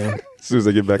understand? As soon as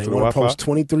they get back to the Wi-Fi. They want to post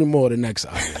 23 more the next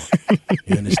hour.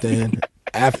 You understand?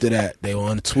 After that, they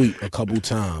want to tweet a couple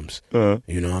times.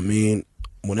 You know what I mean?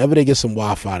 Whenever they get some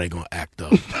Wi-Fi, they're going to act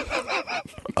up.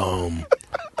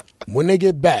 When they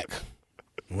get back,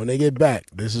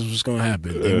 this is what's going to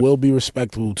happen. They will be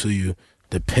respectful to you.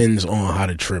 Depends on how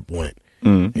the trip went.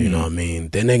 You know what I mean?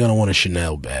 Then they're going to want a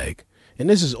Chanel bag. And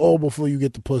this is all before you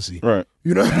get the pussy. Right.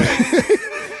 You know what I mean?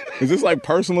 Is this like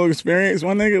personal experience,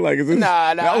 my nigga? Like, is this?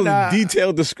 That was a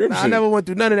detailed description. I never went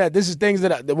through none of that. This is things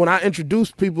that when I introduce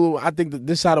people, I think that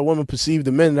this is how the women perceive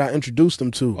the men that I introduced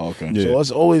them to. Okay. Yeah. So it's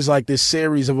always like this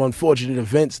series of unfortunate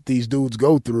events that these dudes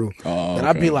go through. And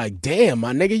I'd be like, damn,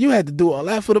 my nigga, you had to do all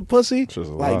that for the pussy?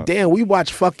 Like, damn, we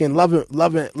watch fucking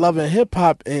loving hip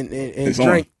hop and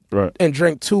drink. Right. And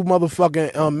drank 2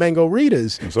 motherfucking mango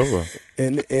Ritas. It's over.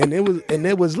 And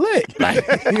it was lit. Like,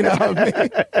 you know what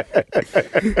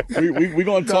I mean? We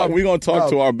gonna talk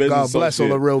to our business. God bless all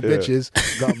the real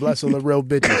bitches. God bless all the real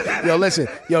bitches. Yo, listen.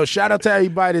 Yo, shout out to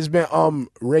everybody that's been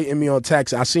rating me on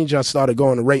Tax. I seen y'all started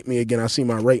going to rate me again. I see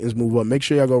my ratings move up. Make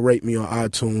sure y'all go rate me on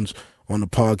iTunes on the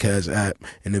podcast app.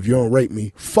 And if you don't rate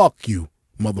me, fuck you,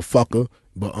 motherfucker.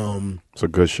 But it's a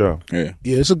good show. Yeah,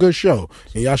 it's a good show,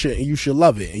 and you should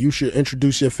love it, and you should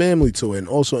introduce your family to it, and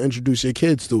also introduce your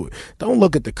kids to it. Don't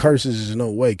look at the curses as no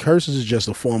way. Curses is just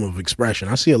a form of expression.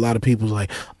 I see a lot of people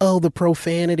like, oh, the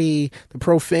profanity.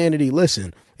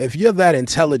 Listen, if you're that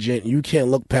intelligent, you can't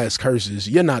look past curses.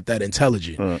 You're not that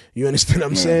intelligent. You understand what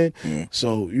I'm saying? Yeah.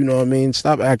 So you know what I mean.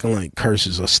 Stop acting like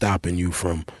curses are stopping you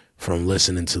from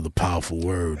listening to the powerful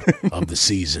word of the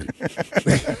season.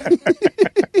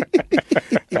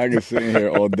 I can sit in here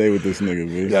all day with this nigga,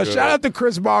 man. Yo, shout out to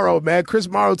Chris Morrow, man. Chris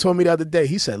Morrow told me the other day,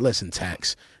 he said, listen,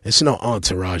 Tax, It's no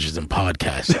entourages in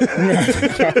podcasting.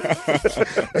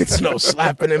 It's no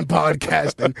slapping in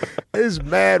podcasting. It's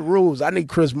mad rules. I need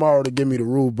Chris Morrow to give me the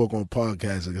rule book on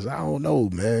podcasting because I don't know,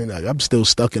 man. Like, I'm still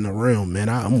stuck in the realm, man.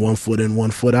 I'm 1 foot in, 1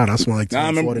 foot out. I smell like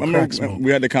crack smoke. We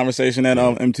had the conversation at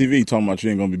MTV talking about you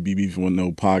ain't gonna be beefing with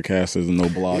no podcasters and no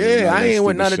bloggers. Yeah, I ain't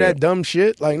with none of that dumb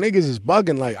shit. Like, niggas is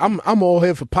bugging. Like, I'm all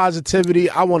here for positivity.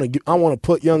 I want to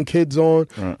put young kids on.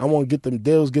 Right. I want to get them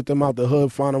deals, get them out the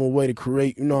hood, find them a way to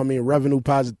create, you know what I mean, revenue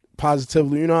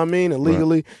positively, you know what I mean, and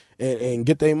legally, and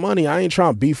get their money. I ain't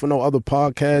trying to beef with no other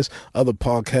podcasts. Other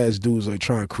podcast dudes are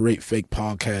trying to create fake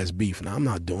podcast beef. Now, I'm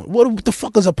not doing. What the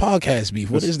fuck is a podcast beef?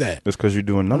 What is that? It's because you're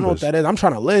doing numbers. I don't know what that is. I'm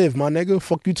trying to live, my nigga.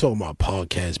 Fuck you talking about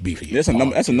podcast beef. That's a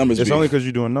numbers It's beef. only because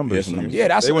you're doing numbers.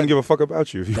 Yeah, they wouldn't give a fuck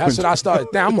about you. That's what I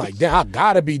started. I'm like, damn, I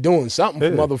gotta be doing something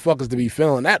for motherfuckers to be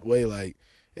feeling that way. Like,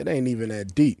 it ain't even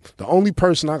that deep. The only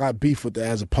person I got beef with that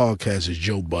has a podcast is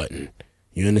Joe Budden.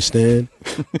 You understand?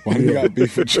 Why do you got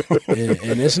beef with Joe?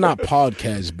 And it's not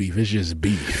podcast beef. It's just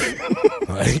beef.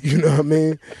 Like, you know what I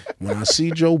mean? When I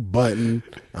see Joe Budden,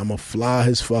 I'm going to fly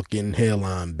his fucking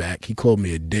hairline back. He called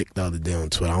me a dick the other day on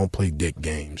Twitter. I don't play dick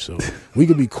games. So we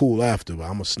could be cool after, but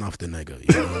I'm going to snuff the nigga.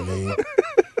 You know what I mean?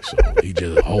 So he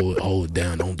just hold it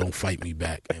down. Don't fight me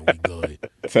back, and we good.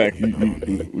 Fact,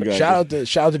 shout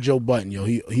out to Joe Budden, yo.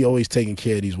 He always taking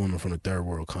care of these women from the third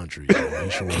world countries.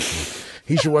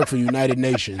 He should work for United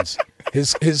Nations.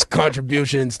 His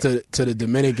contributions to the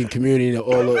Dominican community,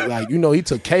 all of, like, you know, he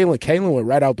took Kaylin. Kaylin went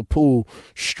right out the pool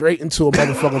straight into a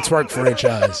motherfucking twerk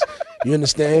franchise. You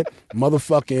understand?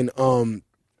 Motherfucking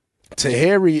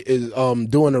Tahiri is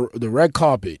doing the red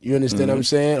carpet. You understand what I'm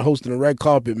saying? Hosting the red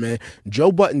carpet, man.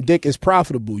 Couple Button dick is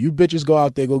profitable. You bitches go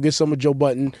out there, go get some of Joe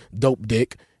Budden dope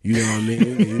dick. You know what I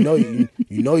mean?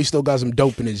 you know he still got some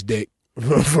dope in his dick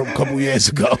from a couple years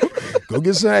ago. Go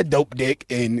get some of that dope dick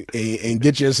and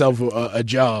get yourself a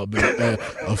job,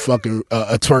 a fucking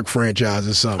a twerk franchise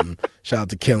or something. Shout out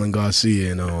to Kellen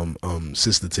Garcia and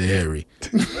Sister Tahiri.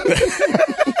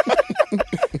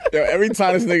 Yo, every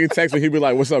time this nigga texts me, he be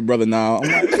like, "What's up, brother?" Now I'm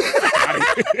like,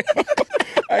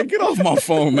 "Hey, get off my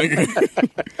phone, nigga."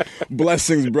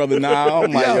 Blessings, brother. Now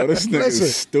I'm like, yo, this nigga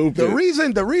is stupid.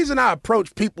 The reason I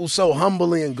approach people so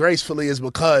humbly and gracefully is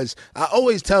because I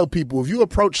always tell people, if you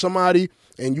approach somebody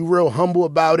and you real humble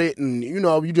about it, and you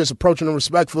know you just approaching them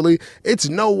respectfully, it's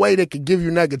no way they could give you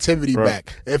negativity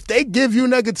back. If they give you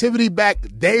negativity back,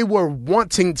 they were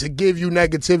wanting to give you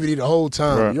negativity the whole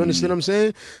time. Right. You understand what I'm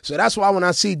saying? So that's why when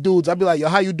I see dudes, I be like, yo,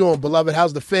 how you doing, beloved?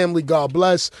 How's the family? God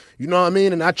bless. You know what I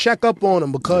mean? And I check up on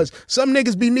them because some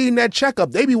niggas be needing that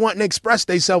checkup. They be wanting to express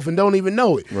themselves and don't even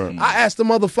know it. Right. I asked the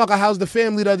motherfucker, how's the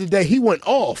family the other day? He went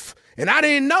off. And I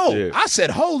didn't know. Yeah. I said,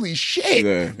 holy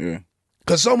shit. Yeah.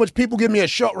 Because so much people give me a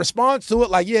short response to it,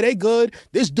 like, yeah, they good.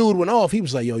 This dude went off. He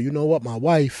was like, yo, you know what, my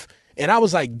wife. And I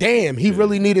was like, damn, he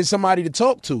really needed somebody to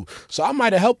talk to. So I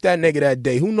might have helped that nigga that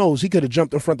day. Who knows? He could have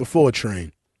jumped in front of the Ford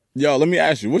train. Yo, let me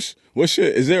ask you, what's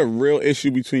is there a real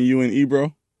issue between you and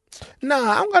Ebro? Nah,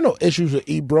 I don't got no issues with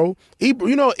Ebro.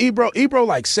 You know, Ebro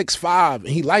like 6'5", and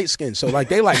he light skinned, so like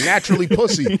they like naturally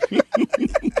pussy.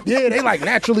 Yeah, they like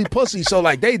naturally pussy, so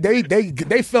like they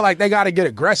feel like they gotta get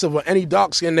aggressive with any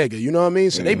dark skinned nigga. You know what I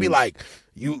mean? So they be like,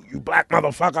 you black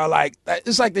motherfucker, like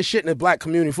it's like this shit in the black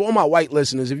community. For all my white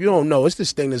listeners, if you don't know, it's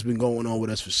this thing that's been going on with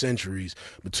us for centuries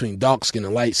between dark skinned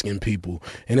and light skinned people,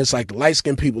 and it's like the light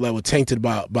skinned people that were tainted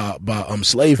by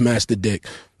slave master dick.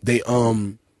 They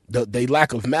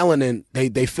lack of melanin,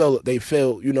 they feel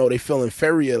you know, they feel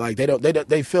inferior, like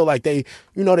they feel like they're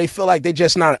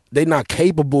not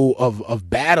capable of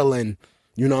battling,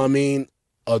 you know what I mean,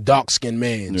 a dark skinned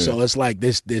man. So it's like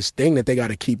this thing that they got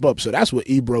to keep up. So that's what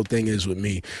Ebro thing is with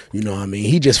me. You know what I mean?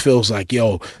 He just feels like,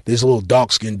 yo, this little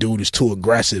dark skinned dude is too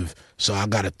aggressive, so I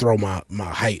got to throw my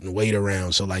height and weight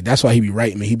around. So like that's why he be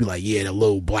writing me. He be like, yeah, the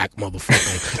little black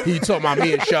motherfucker. He talking about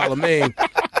me and Charlamagne.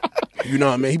 You know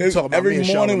what I mean? He be talking about every me and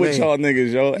morning Charlamagne. With y'all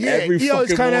niggas, yo. Yeah, every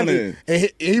fucking morning.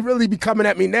 And he really be coming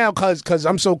at me now because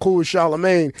I'm so cool with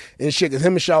Charlamagne and shit, because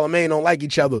him and Charlamagne don't like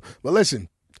each other. But listen,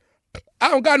 I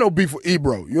don't got no beef with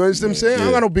Ebro. You understand what I'm saying? I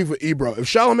don't got no beef with Ebro. If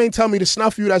Charlamagne tell me to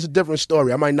snuff you, that's a different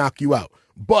story. I might knock you out.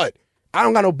 But I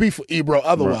don't got no beef with Ebro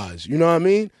otherwise. Right. You know what I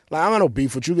mean? Like, I don't got no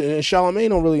beef with you. And Charlamagne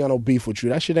don't really got no beef with you.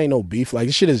 That shit ain't no beef. Like,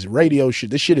 this shit is radio shit.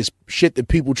 This shit is shit that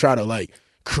people try to, like,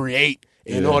 create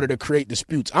in order to create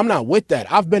disputes. I'm not with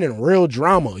that. I've been in real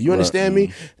drama. You understand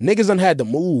me? Niggas done had to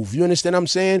move. You understand what I'm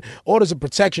saying? Orders of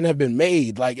protection have been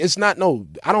made. Like, it's not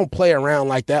I don't play around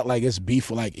like that like it's beef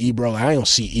for like Ebro. Like, I don't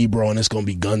see Ebro and it's gonna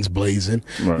be guns blazing.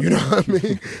 You know what I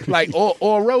mean? Like,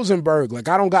 or Rosenberg. Like,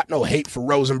 I don't got no hate for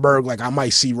Rosenberg. Like, I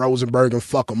might see Rosenberg and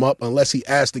fuck him up unless he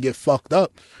asked to get fucked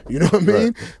up. You know what I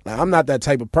mean? Like, I'm not that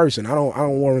type of person. I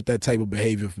don't warrant that type of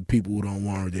behavior for people who don't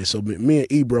warrant it. So me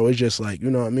and Ebro, it's just like,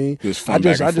 you know what I mean? I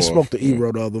just spoke to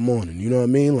Ebro the other morning. You know what I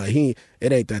mean? Like,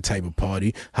 it ain't that type of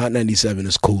party. Hot 97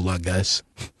 is cool, I guess.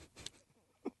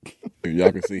 If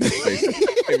y'all can see his face,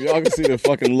 if y'all can see the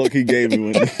fucking look he gave me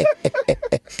when this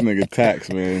nigga tax,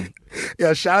 man.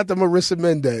 Yeah, shout out to Marissa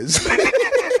Mendez.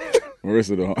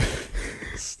 Marissa the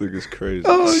This nigga's crazy.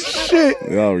 Oh shit!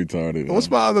 Y'all retarded. Man. What's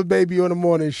my other baby on the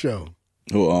morning show?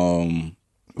 Who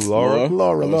Laura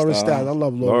Styles. I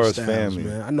love Laura Laura's Styles, family.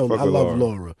 man. I know. Fuck I with love Laura.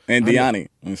 Laura. and Deani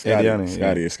and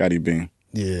Scotty. Yeah. Scotty Beam.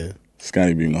 Yeah.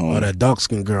 Scotty Beam the Oh, home. that dark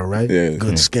skin girl, right? Yeah.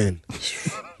 Good skin.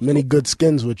 Many good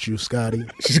skins with you, Scotty.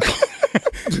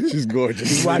 She's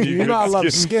gorgeous. You know I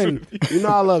love skin. You know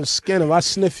I love skin. If I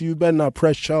sniff you, you better not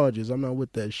press charges. I'm not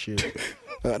with that shit.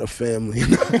 I got a family.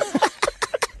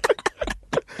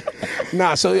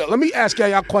 Nah, so let me ask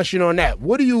y'all a question on that.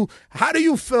 How do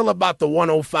you feel about the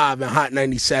 105 and Hot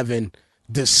 97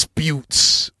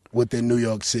 disputes within New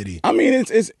York City? I mean,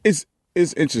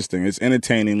 it's interesting. It's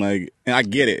entertaining. Like, and I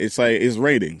get it. It's like, it's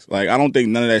ratings. Like, I don't think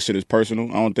none of that shit is personal.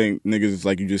 I don't think niggas,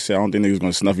 like you just said, I don't think niggas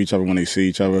gonna snuff each other when they see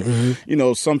each other. You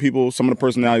know, some people, some of the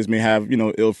personalities may have, you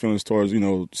know, ill feelings towards, you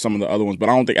know, some of the other ones. But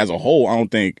I don't think, as a whole, I don't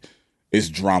think it's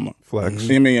drama. Flex.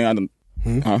 You know what I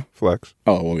mean? Huh? Flex.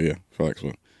 Oh, well, yeah. Flex.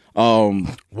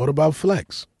 What about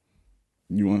Flex?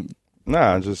 You want?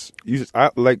 Nah, I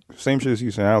like same shit as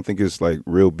you saying. I don't think it's like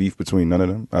real beef between none of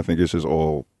them. I think it's just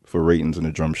all for ratings and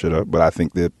to drum shit up. But I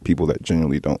think there are people that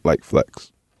genuinely don't like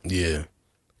Flex. Yeah.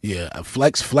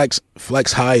 Flex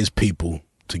hires people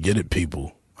to get at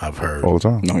people. I've heard All the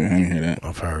time. No, I didn't hear that.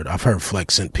 I've heard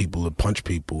Flex sent people to punch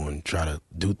people and try to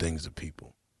do things to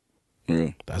people.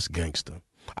 Yeah. That's gangster.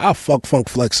 I'll fuck Funk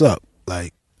Flex up.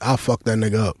 Like, I'll fuck that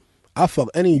nigga up. I'll fuck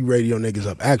any radio niggas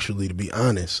up, actually, to be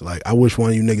honest. Like, I wish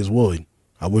one of you niggas would.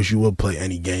 I wish you would play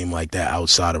any game like that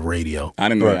outside of radio. I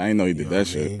didn't know. I didn't know you did You know that what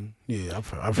I shit. mean? Yeah,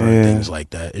 I've heard things like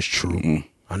that. It's true.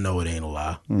 I know it ain't a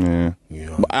lie. Yeah. You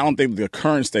know? But I don't think the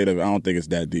current state of it, I don't think it's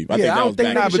that deep. I don't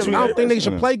think niggas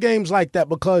should play games like that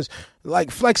because, like,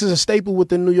 Flex is a staple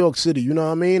within New York City. You know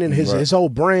what I mean? And his whole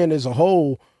brand as a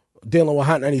whole, dealing with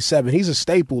Hot 97, he's a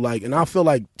staple. Like, and I feel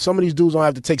like some of these dudes don't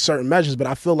have to take certain measures, but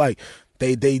I feel like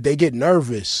they get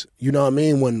nervous. You know what I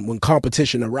mean? When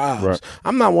competition arrives. Right.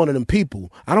 I'm not one of them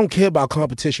people. I don't care about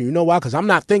competition. You know why? Because I'm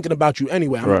not thinking about you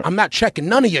anyway. I'm not checking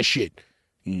none of your shit.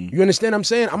 You understand what I'm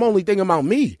saying? I'm only thinking about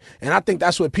me. And I think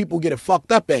that's what people get it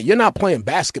fucked up at. You're not playing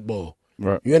basketball.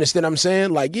 Right. You understand what I'm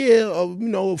saying? Like, you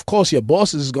know, of course your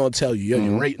bosses is going to tell you,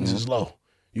 your ratings is low.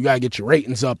 You got to get your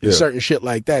ratings up and certain shit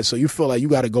like that. So you feel like you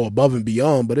got to go above and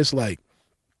beyond. But it's like,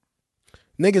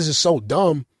 niggas is so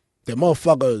dumb that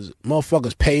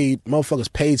motherfuckers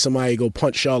paid somebody to go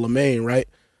punch Charlemagne, right?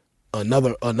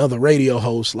 Another radio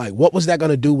host. Like, what was that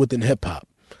going to do within hip hop?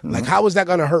 Like, how is that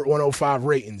going to hurt 105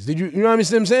 ratings? You know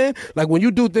what I'm saying? Like, when you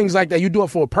do things like that, you do it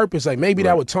for a purpose. Like, maybe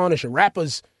that would tarnish a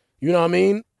rapper's, you know what I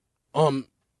mean?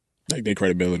 Like their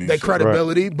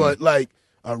credibility. But like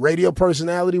a radio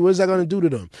personality, what is that going to do to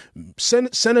them? Send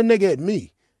a nigga at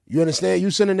me. You understand?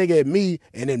 You send a nigga at me,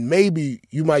 and then maybe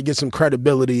you might get some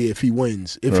credibility if he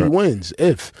wins. If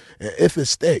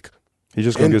it's thick. He's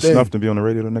just going to get snuffed and be on the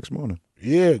radio the next morning.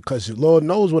 Yeah, because Lord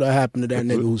knows what happened to that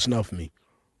nigga who snuffed me.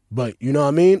 But you know what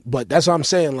I mean? But that's what I'm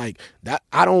saying. Like, that,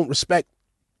 I don't respect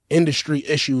industry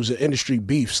issues or industry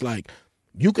beefs. Like,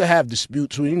 you could have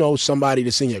disputes with, you know, somebody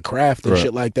that's in your craft and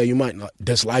shit like that. You might not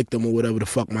dislike them or whatever the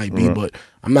fuck might be, but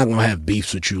I'm not gonna have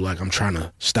beefs with you. Like, I'm trying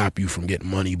to stop you from getting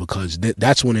money because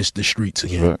that's when it's the streets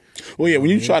again. Right. Well, yeah, when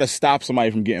you try to stop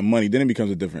somebody from getting money, then it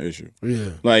becomes a different issue.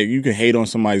 Yeah. Like, you can hate on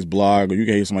somebody's blog or you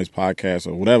can hate somebody's podcast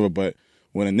or whatever, but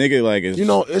when a nigga like is, you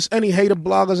know, is any hater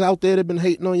bloggers out there that been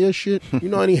hating on your shit? You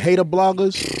know any hater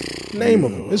bloggers? Name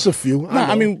them. It's a few.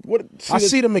 I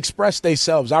see them express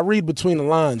themselves. I read between the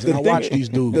lines and I watch these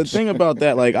dudes. The thing about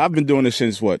that, like, I've been doing this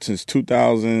since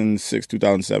 2006,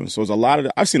 2007. So it's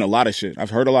I've seen a lot of shit. I've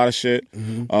heard a lot of shit.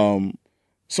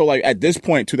 So like at this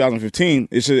point, 2015,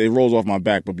 it rolls off my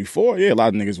back. But before, yeah, a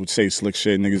lot of niggas would say slick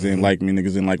shit. Niggas didn't like me.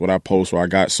 Niggas didn't like what I post or I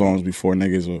got songs before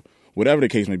niggas or whatever the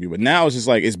case may be. But now it's just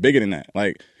like, it's bigger than that.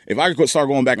 Like, if I could start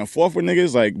going back and forth with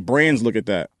niggas, like, brands look at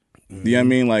that. You know what I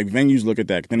mean? Like, venues look at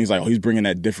that. Then he's like, oh, he's bringing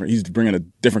a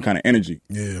different kind of energy.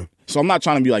 Yeah. So I'm not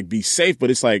trying to be safe,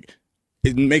 but it's like,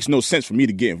 it makes no sense for me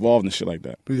to get involved in shit like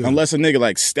that. Yeah. Unless a nigga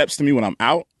like steps to me when I'm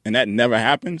out, and that never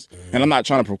happens. And I'm not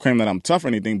trying to proclaim that I'm tough or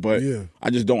anything, but I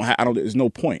just don't have. There's no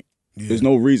point. There's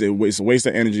no reason. It's a waste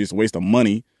of energy. It's a waste of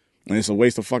money, and it's a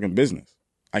waste of fucking business.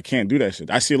 I can't do that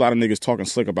shit. I see a lot of niggas talking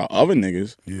slick about other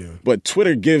niggas, but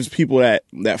Twitter gives people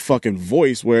that fucking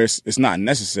voice where it's not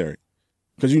necessary.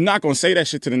 Because you're not going to say that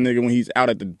shit to the nigga when he's out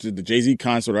at the Jay-Z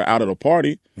concert or out at a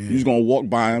party. You're just going to walk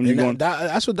by him.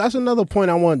 That's another point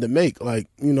I wanted to make. Like,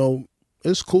 you know,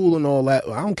 it's cool and all that.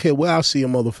 I don't care where I see a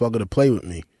motherfucker to play with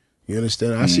me. You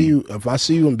understand? I see you. If I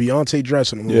see you in Beyonce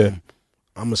dressing room,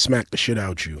 I'm going to smack the shit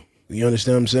out you. You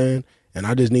understand what I'm saying? And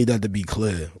I just need that to be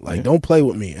clear. Like, don't play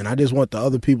with me. And I just want the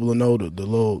other people to know the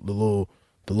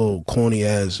little corny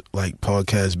ass like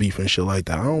podcast beef and shit like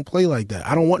that. I don't play like that.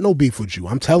 I don't want no beef with you.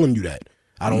 I'm telling you that.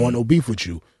 I don't want no beef with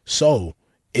you. So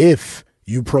if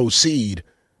you proceed,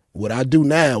 what I do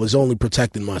now is only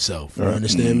protecting myself. You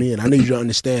understand me? And I need you to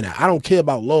understand that. I don't care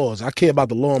about laws. I care about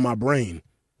the law in my brain.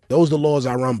 Those are the laws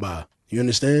I run by. You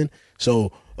understand?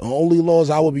 So the only laws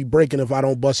I will be breaking if I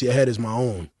don't bust your head is my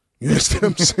own. You understand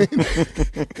what I'm saying?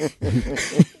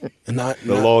 not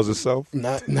the laws itself?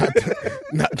 Not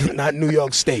New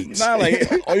York State. Nah,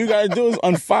 like all you gotta do is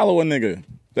unfollow a nigga.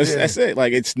 That's it.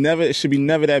 Like it should be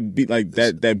never that beat like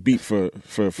that beat for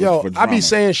Yo, for drama. I be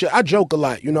saying shit. I joke a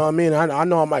lot. You know what I mean? I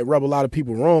know I might rub a lot of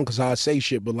people wrong because I say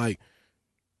shit, but like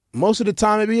most of the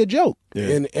time it be a joke.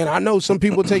 Yeah. And I know some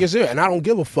people take it serious, and I don't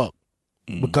give a fuck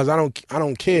because I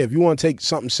don't care if you want to take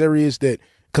something serious.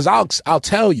 Because I'll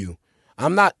tell you,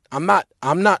 I'm not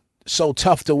so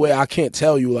tough to where I can't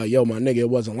tell you like, yo, my nigga, it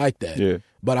wasn't like that. Yeah.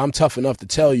 But I'm tough enough to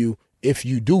tell you if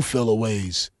you do feel a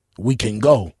ways, we can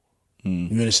go.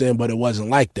 You understand? But it wasn't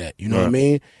like that. You know what I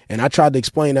mean? And I tried to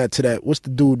explain that to that, what's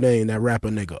the dude name, that rapper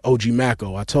nigga, OG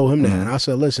Macko. I told him that. And I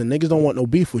said, listen, niggas don't want no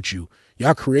beef with you.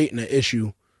 Y'all creating an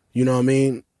issue, you know what I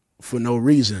mean, for no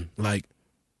reason. Like,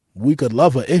 we could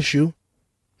love an issue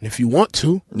if you want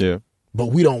to. Yeah. But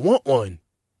we don't want one.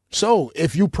 So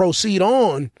if you proceed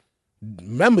on,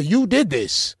 remember, you did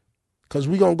this. Because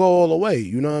we going to go all the way.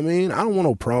 You know what I mean? I don't want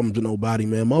no problems with nobody,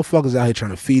 man. Motherfuckers out here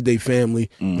trying to feed their family,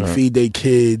 feed their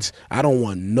kids. I don't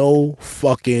want no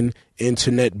fucking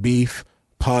internet beef,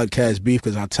 podcast beef,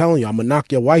 because I'm telling you, I'm going to knock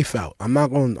your wife out. I'm not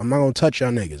going to touch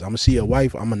y'all niggas. I'm going to see your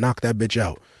wife. I'm going to knock that bitch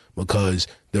out. Because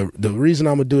the reason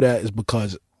I'm going to do that is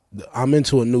because I'm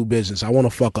into a new business. I want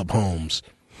to fuck up homes.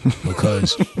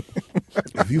 Because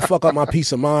if you fuck up my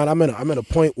peace of mind, I'm at a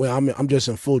point where I'm just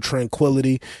in full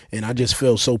tranquility, and I just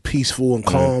feel so peaceful and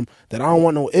calm that I don't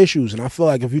want no issues. And I feel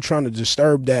like if you're trying to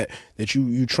disturb that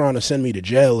you trying to send me to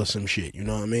jail or some shit, you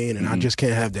know what I mean? And I just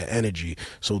can't have that energy.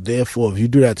 So therefore, if you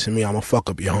do that to me, I'm gonna fuck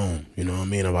up your home. You know what I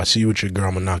mean? If I see you with your girl,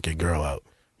 I'm gonna knock your girl out.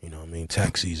 You know what I mean?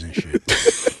 Tax season shit.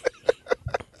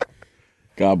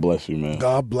 God bless you, man.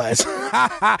 God bless.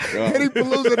 Henny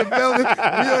Palooza in the building.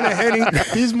 We on the Henny.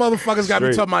 These motherfuckers got me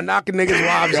talking about knocking niggas'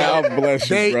 wives out. God bless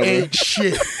you, they brother. ain't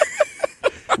shit.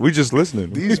 We just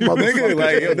listening. These motherfuckers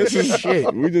like, yo, this is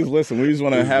shit. We just listen. We just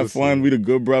want to have fun. We the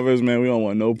good brothers, man. We don't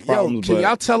want no problems. Yo, can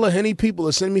y'all tell a Henny people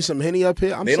to send me some Henny up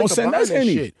here? They don't send us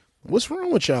Henny. Shit. What's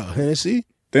wrong with y'all, Hennessy?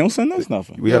 They don't send us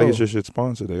nothing. We gotta get your shit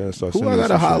sponsored. They gotta start sending us. Who I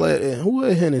gotta holler at? Who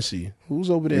at Hennessy? Who's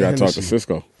over there? You gotta talk to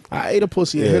Cisco. I ate a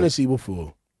pussy at Hennessy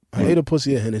before. I ate a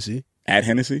pussy at Hennessy. At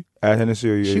Hennessy? At Hennessy,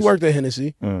 or she worked at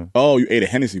Hennessy. Oh, you ate a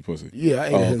Hennessy pussy? Yeah, I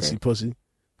ate a Hennessy pussy.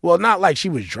 Well, not like she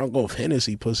was drunk off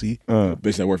Hennessy pussy.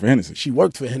 Bitch that worked for Hennessy. She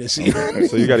worked for Hennessy.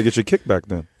 So you got to get your kickback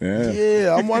then.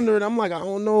 Yeah, I'm wondering. I'm like, I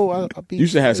don't know. I beat you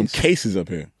should twice. have some cases up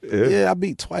here. Yeah, I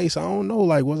beat twice. I don't know.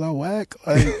 Like, was I whack?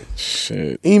 Like,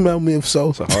 shit. Email me if so.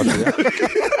 It's a hard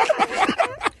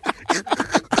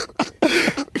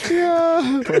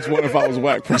Yeah. Press 1 if I was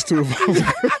whack. Press 2 if I was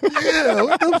whack. Yeah,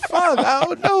 what the fuck? I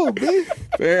don't know, B.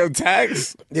 Damn,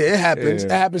 tax. Yeah, it happens.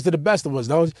 It happens to the best of us,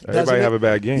 though. Everybody have a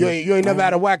bad game. You ain't never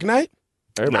had a whack night?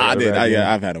 Nah, I did.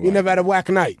 I've had a whack. You never had a whack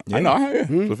night? I know. I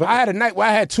have. I had a night where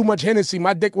I had too much Hennessy.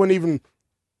 My dick wouldn't even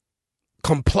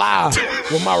comply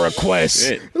with my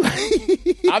request.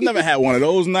 I've never had one of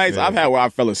those nights. I've had where I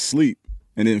fell asleep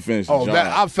and didn't finish the job.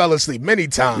 I fell asleep many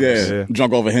times. Yeah,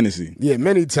 drunk over Hennessy. Yeah,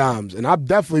 many times. And I've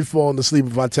definitely fallen asleep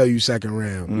if I tell you second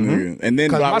round. And then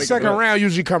because my second round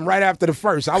usually come right after the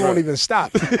first. I won't even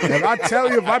stop. If I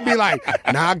tell you, if I be like,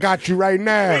 nah, I got you right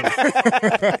now.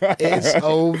 It's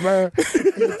over.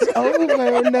 It's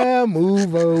over now.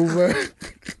 Move over.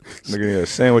 Nigga need a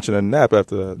sandwich and a nap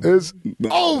after that. It's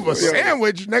over.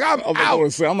 Sandwich, nigga. I'm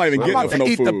out. I'm not even getting I'm about to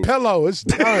eat no food. the pillow. It's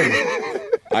done.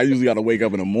 I usually got to wake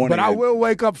up in the morning. But I will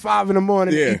wake up 5 in the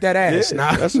morning and eat that ass.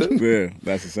 Yeah, that's it. Yeah,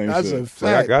 that's the same That's shit. a fact.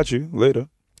 Like, I got you later.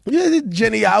 Yeah,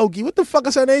 Jenny Aoki. What the fuck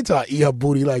is her name? To eat her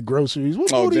booty like groceries. What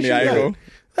booty Jenny she got? Aiko.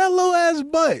 That little ass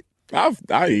butt.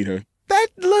 I eat her. That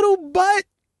little butt.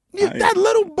 That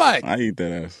little butt. I eat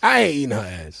that ass. I ain't eating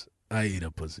her ass. I eat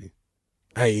her pussy.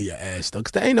 I ain't eat your ass though,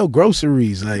 cause there ain't no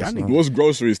groceries. Like I need What's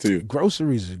groceries to you?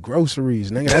 groceries,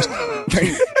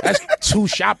 nigga. That's 2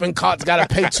 shopping carts.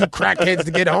 Gotta pay 2 crackheads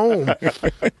to get home.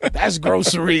 That's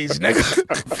groceries,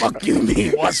 nigga. Fuck you,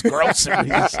 mean what's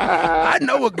groceries? I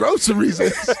know what groceries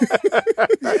is.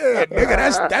 Yeah,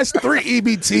 nigga. That's 3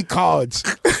 EBT cards.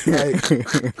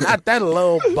 Like, not that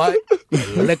little butt,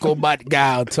 lickle butt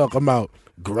guy talking about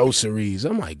groceries.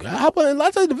 I'm like, how about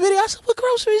last time the video? I said, what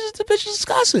groceries is the bitch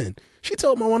discussing? She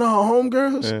told me one of her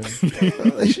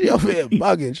homegirls. She over here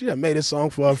bugging. She done made a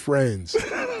song for her friends.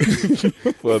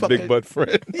 For a big butt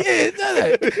friend. Yeah,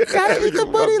 gotta eat the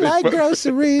booty like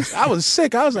groceries. I was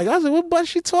sick. I was like, what butt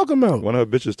she talking about? One of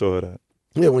her bitches told her that.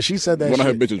 Yeah, when she said that One of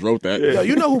her shit. bitches wrote that. Yo,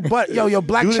 you know who butt? Yo, your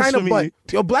Black Do this China for me. butt.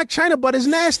 Your Black China butt is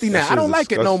nasty now. That I don't shit is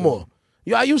like it no disgusting. more.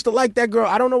 Yo, I used to like that girl.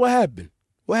 I don't know what happened.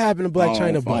 What happened to Black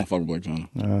China I don't butt? fuck Black China.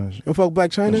 You fuck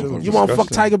Black China? That shit looks You want to fuck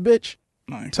disgusting. Tiger bitch?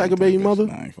 Nah, I ain't Tiger fucking baby bitch. mother?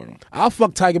 Nah, I ain't fucking. I'll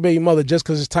fuck Tiger baby mother just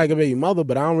because it's Tiger baby mother,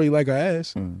 but I don't really like her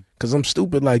ass because I'm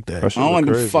stupid like that. That shit I don't look like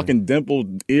them crazy. fucking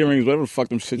dimpled earrings, whatever the fuck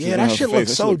them shit. Yeah, that shit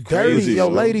looks so dirty. Crazy, Yo,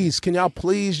 son. ladies, can y'all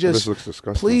please This just looks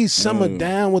disgusting. please simmer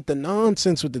down with the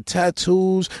nonsense with the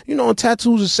tattoos? You know,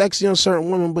 tattoos are sexy on certain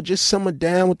women, but just simmer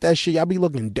down with that shit. Y'all be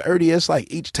looking dirty. It's like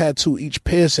each tattoo, each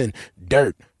piercing,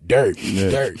 dirt.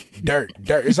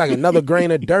 It's like another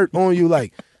grain of dirt on you.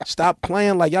 Like, stop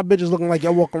playing. Like, y'all bitches looking like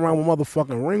y'all walking around with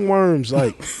motherfucking ringworms.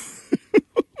 Like,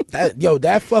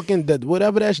 that fucking,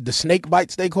 whatever the snake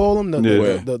bites they call them,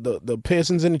 the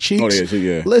piercings in the cheeks. Oh,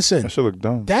 yeah. Listen, That shit look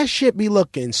dumb. that shit be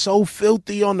looking so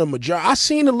filthy on the majority. I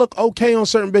seen it look okay on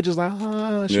certain bitches,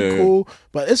 like, she Yeah. cool.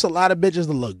 But it's a lot of bitches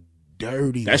that look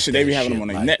dirty. That with shit, they be having shit, them on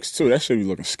their like, necks too. That shit be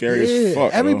looking scary Yeah, as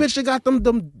fuck. every yo. bitch that got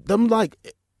them like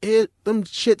them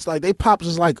shits like they pops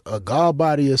is like a god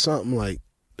body or something. Like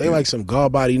they like some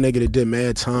god body nigga that did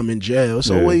mad time in jail. It's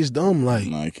Yeah. always dumb. Like,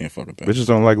 Nah, you can't fuck with that. Bitches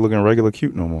don't like looking regular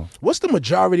cute no more. what's the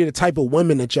majority of the type of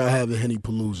women that y'all have in Henny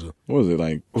Palooza? What is it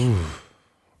like?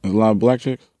 There's a lot of black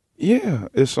chicks. Yeah,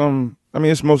 it's I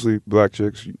mean, it's mostly black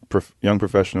chicks, young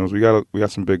professionals. We got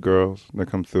some big girls that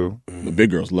come through. The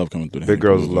big girls love coming through. Big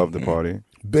girls love the party,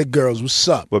 Big girls, what's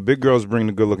up? but big girls bring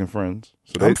the good-looking friends.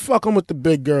 So I'm fucking with the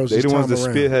big girls. they this the ones time that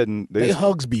around. spearheading. They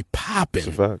hugs be It's a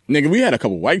popping. fact. Nigga, we had a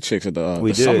couple white chicks at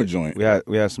the summer joint.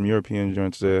 We had some European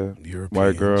joints there. Europeans.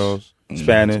 White girls,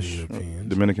 Spanish, Europeans.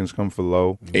 Dominicans come for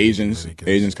low. Asians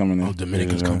coming in. Oh,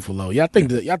 Dominicans come for low. Y'all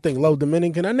think low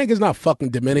Dominican? That nigga's not fucking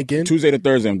Dominican. Tuesday to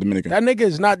Thursday, I'm Dominican. That nigga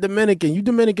is not Dominican. You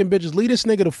Dominican bitches, leave this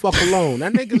nigga the fuck alone.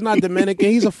 That nigga's not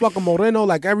Dominican. He's a fucking Moreno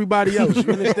like everybody else.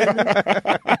 You understand me?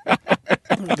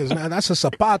 That's a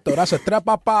zapato. That's a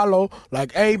trepapalo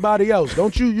like everybody else.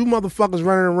 Don't you motherfuckers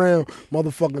running around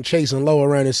motherfucking chasing low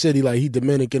around the city like he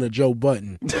Dominican or Joe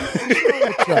Button.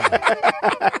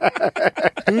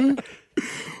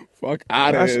 Fuck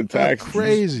out of here, tax.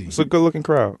 Crazy. It's a good-looking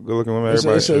crowd, good-looking women.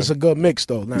 Everybody. It's a good mix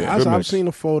though. Now, Yeah, good I've mix. seen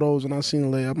the photos and I've seen the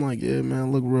lady. I'm like, yeah,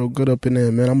 man, look real good up in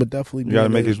there, man. I'm gonna definitely. You gotta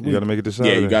make it. You gotta make it this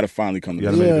Saturday. Yeah, you gotta finally come to You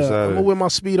gotta this. make it Yeah, this I'm Saturday. gonna wear my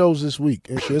speedos this week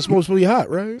and shit. It's supposed to be hot,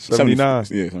 right? 79.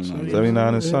 Yeah, 79.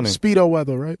 79 and sunny. Speedo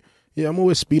weather, right? Yeah, I'm gonna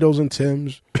wear speedos and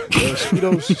Tims,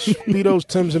 speedos,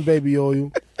 Tims and baby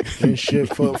oil and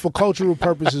shit for cultural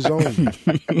purposes only.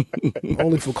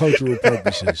 Only for cultural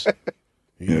purposes.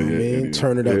 You know what I mean? yeah.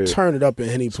 Turn it up in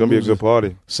Henny. It's gonna be a good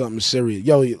party. Something serious.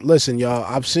 Yo, listen, y'all.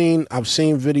 I've seen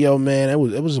video, man. It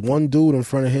was one dude in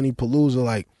front of Henny Palooza,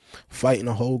 like fighting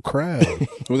a whole crowd.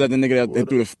 Was that the nigga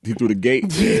that he threw the gate?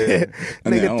 Yeah, I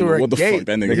nigga don't threw know a what the gate. fuck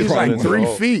that nigga He was crawling like into. 3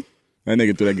 Oh. feet. That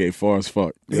nigga threw that gate far as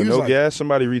fuck. He Yeah, was no like, gas.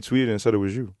 Somebody retweeted and said it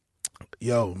was you.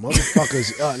 Yo,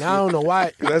 motherfuckers. Now I don't know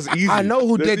why. That's easy. I know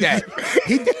who That's did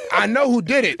that. I know who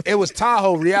did it. It was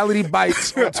Tahoe Reality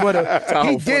Bites on Twitter.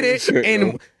 Tahoe He did funny it, shit,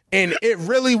 and it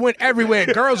really went everywhere.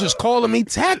 Girls was calling me,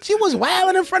 Tax, you was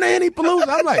wilding in front of Henny Palooza.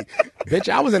 I'm like, bitch,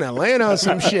 I was in Atlanta or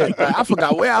some shit. Like, I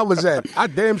forgot where I was at. I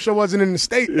damn sure wasn't in the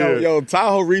state though. Yo,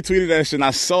 Tahoe retweeted that shit, and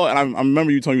I saw it. And I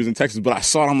remember you told me you was in Texas, but I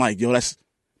saw it. I'm like, yo, that's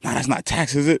not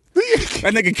tax, is it?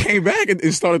 That nigga came back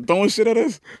and started throwing shit at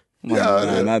us. I'm like,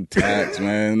 nah, not tax,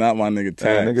 man. Not my nigga tax.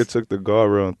 That nigga took the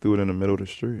guardrail and threw it in the middle of the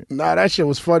street. Nah, that shit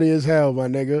was funny as hell, my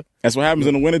nigga. That's what happens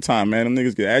in the wintertime, man. Them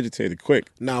niggas get agitated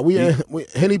quick. Nah, we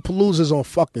Henny Palooza's on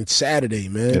fucking Saturday,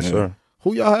 man. Yes, sir.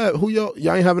 Who y'all have?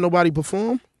 Y'all ain't having nobody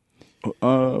perform? We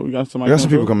got somebody. We got some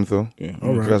people coming through. Yeah.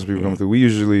 We got some people coming through. We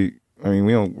usually I mean,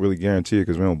 we don't really guarantee it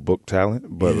because we don't book talent,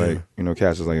 but like, you know,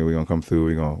 cats is like, we're gonna come through,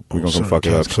 we're gonna come fuck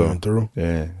it up. So through.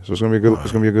 Yeah, so it's gonna be a good.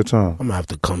 It's gonna be a good time. I'm gonna have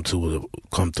to come through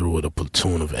with a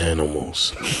platoon of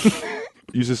animals.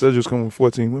 You just said you was coming with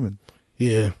 14 women.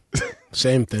 Yeah,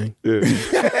 same thing. Yeah.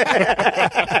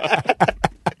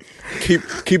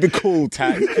 Keep it cool,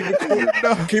 Tax. Keep it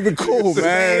cool. Keep it cool,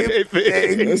 man.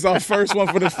 It's our first one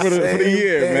for the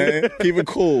year, man. Keep it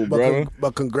cool, brother.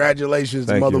 But congratulations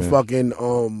to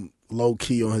motherfucking Low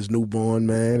Key on his newborn,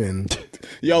 man. And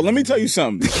yo, let me tell you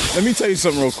something.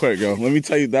 Real quick, yo. Let me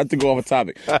tell you, not to go off a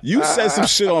topic. You said some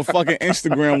shit on fucking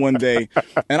Instagram one day,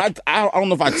 and I don't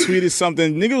know if I tweeted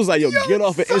something. Nigga was like, yo, get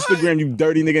off of Instagram, you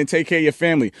dirty nigga, and take care of your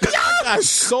family. I got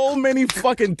so many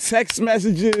fucking text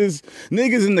messages.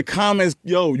 Niggas in the comments,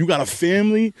 yo, you got a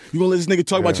family? You gonna let this nigga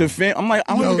talk about your family? I'm like,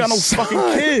 I don't even got no fucking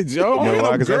kids, yo.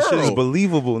 Because that shit is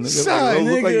believable, nigga. Son, don't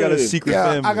look like you got a secret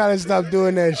family. I gotta stop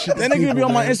doing that shit. That nigga be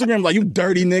on my Instagram like, you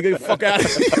dirty nigga, fuck out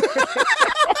of here.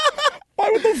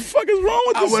 Like, what the fuck is wrong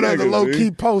with this I went on the Low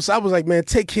Key post. I was like, man,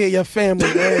 take care of your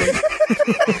family, man.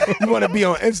 You want to be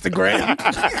on Instagram?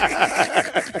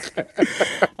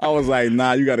 I was like,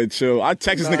 nah, you gotta chill. I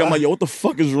text this nigga, I'm like, yo, what the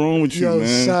fuck is wrong with you, man? Yo,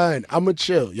 son, I'ma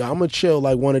chill. Yo, I'ma chill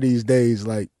like one of these days,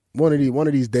 like one of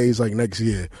these days, like next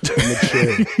year. I'ma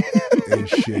chill and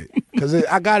shit. Cause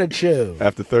I gotta chill.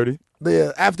 After 30?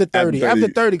 Yeah, after 30. After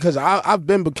 30, because I've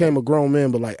became a grown man,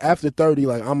 but like after 30,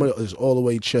 like it's all the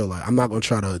way chill. Like I'm not gonna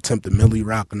try to attempt a Millie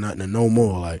Rock or nothing, and no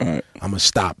more. Like I'm gonna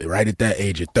stop it right at that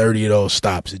age. At 30, it all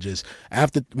stops. It just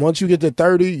once you get to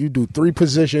 30, you do 3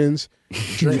 positions,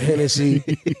 drink Hennessy,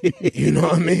 you know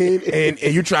what I mean, and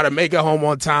you try to make it home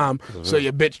on time so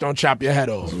your bitch don't chop your head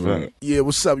off. Right. Yeah,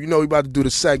 what's up? You know we about to do the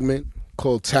segment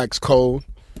called Tax Code,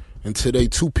 and today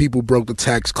 2 people broke the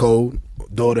tax code: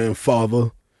 daughter and father.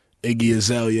 Iggy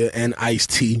Azalea and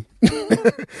Ice-T.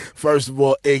 First of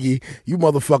all, Iggy, you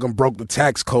motherfucking broke the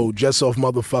tax code just off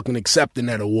motherfucking accepting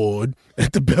that award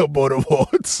at the Billboard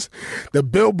Awards. The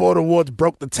Billboard Awards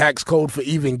broke the tax code for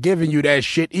even giving you that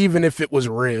shit, even if it was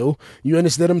real. You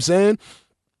understand what I'm saying?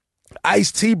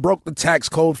 Ice-T broke the tax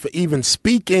code for even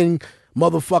speaking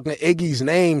motherfucking Iggy's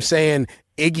name, saying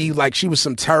Iggy like she was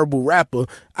some terrible rapper.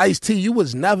 Ice-T, you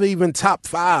was never even top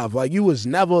 5. Like you was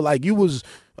never like you was.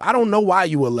 I don't know why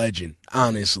you a legend,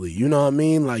 honestly. You know what I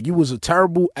mean? Like, you was a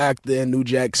terrible actor in New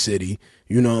Jack City.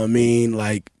 You know what I mean?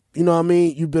 Like, you know what I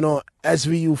mean? You've been on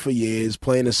SVU for years,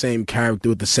 playing the same character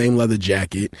with the same leather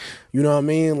jacket. You know what I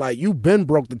mean? Like, you been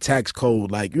broke the tax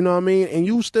code. Like, you know what I mean? And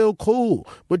you still cool,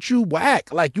 but you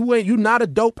whack. Like, you not a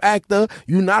dope actor.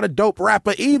 You not a dope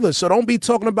rapper either. So don't be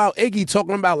talking about Iggy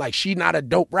talking about, like, she not a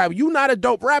dope rapper. You not a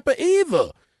dope rapper either.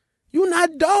 You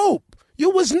not dope. You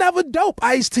was never dope,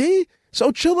 Ice-T.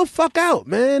 So chill the fuck out,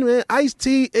 man.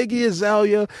 Ice-T, Iggy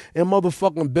Azalea, and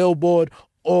motherfucking Billboard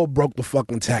all broke the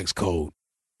fucking tax code.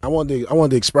 I wanted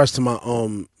to express to my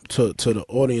to the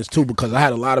audience too, because I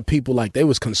had a lot of people like they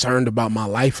was concerned about my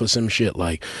life or some shit,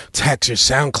 like tax or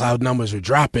SoundCloud numbers are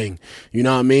dropping. You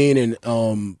know what I mean?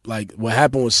 And like what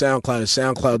happened with SoundCloud is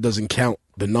SoundCloud doesn't count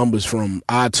the numbers from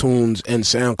iTunes and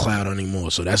SoundCloud anymore.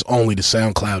 So that's only the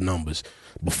SoundCloud numbers.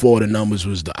 Before the numbers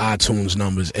was the iTunes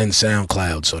numbers and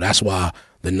SoundCloud. So that's why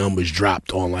the numbers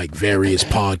dropped on like various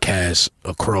podcasts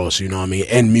across, you know what I mean,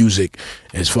 and music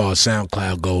as far as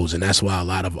SoundCloud goes. And that's why a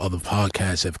lot of other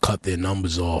podcasts have cut their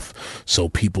numbers off so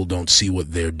people don't see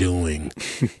what they're doing,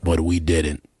 but we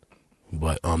didn't.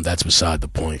 But that's beside the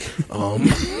point.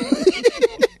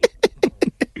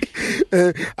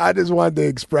 I just wanted to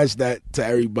express that to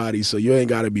everybody, so you ain't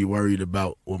got to be worried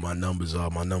about what my numbers are.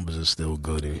 My numbers are still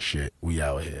good and shit. We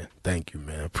out here. Thank you,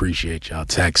 man. Appreciate y'all.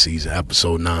 Tax Season,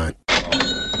 episode 9.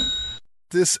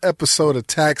 This episode of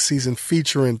Tax Season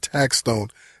featuring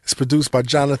Taxstone is produced by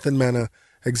Jonathan Mena,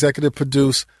 executive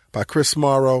produced by Chris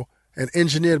Morrow, and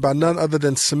engineered by none other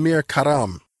than Samir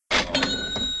Karam.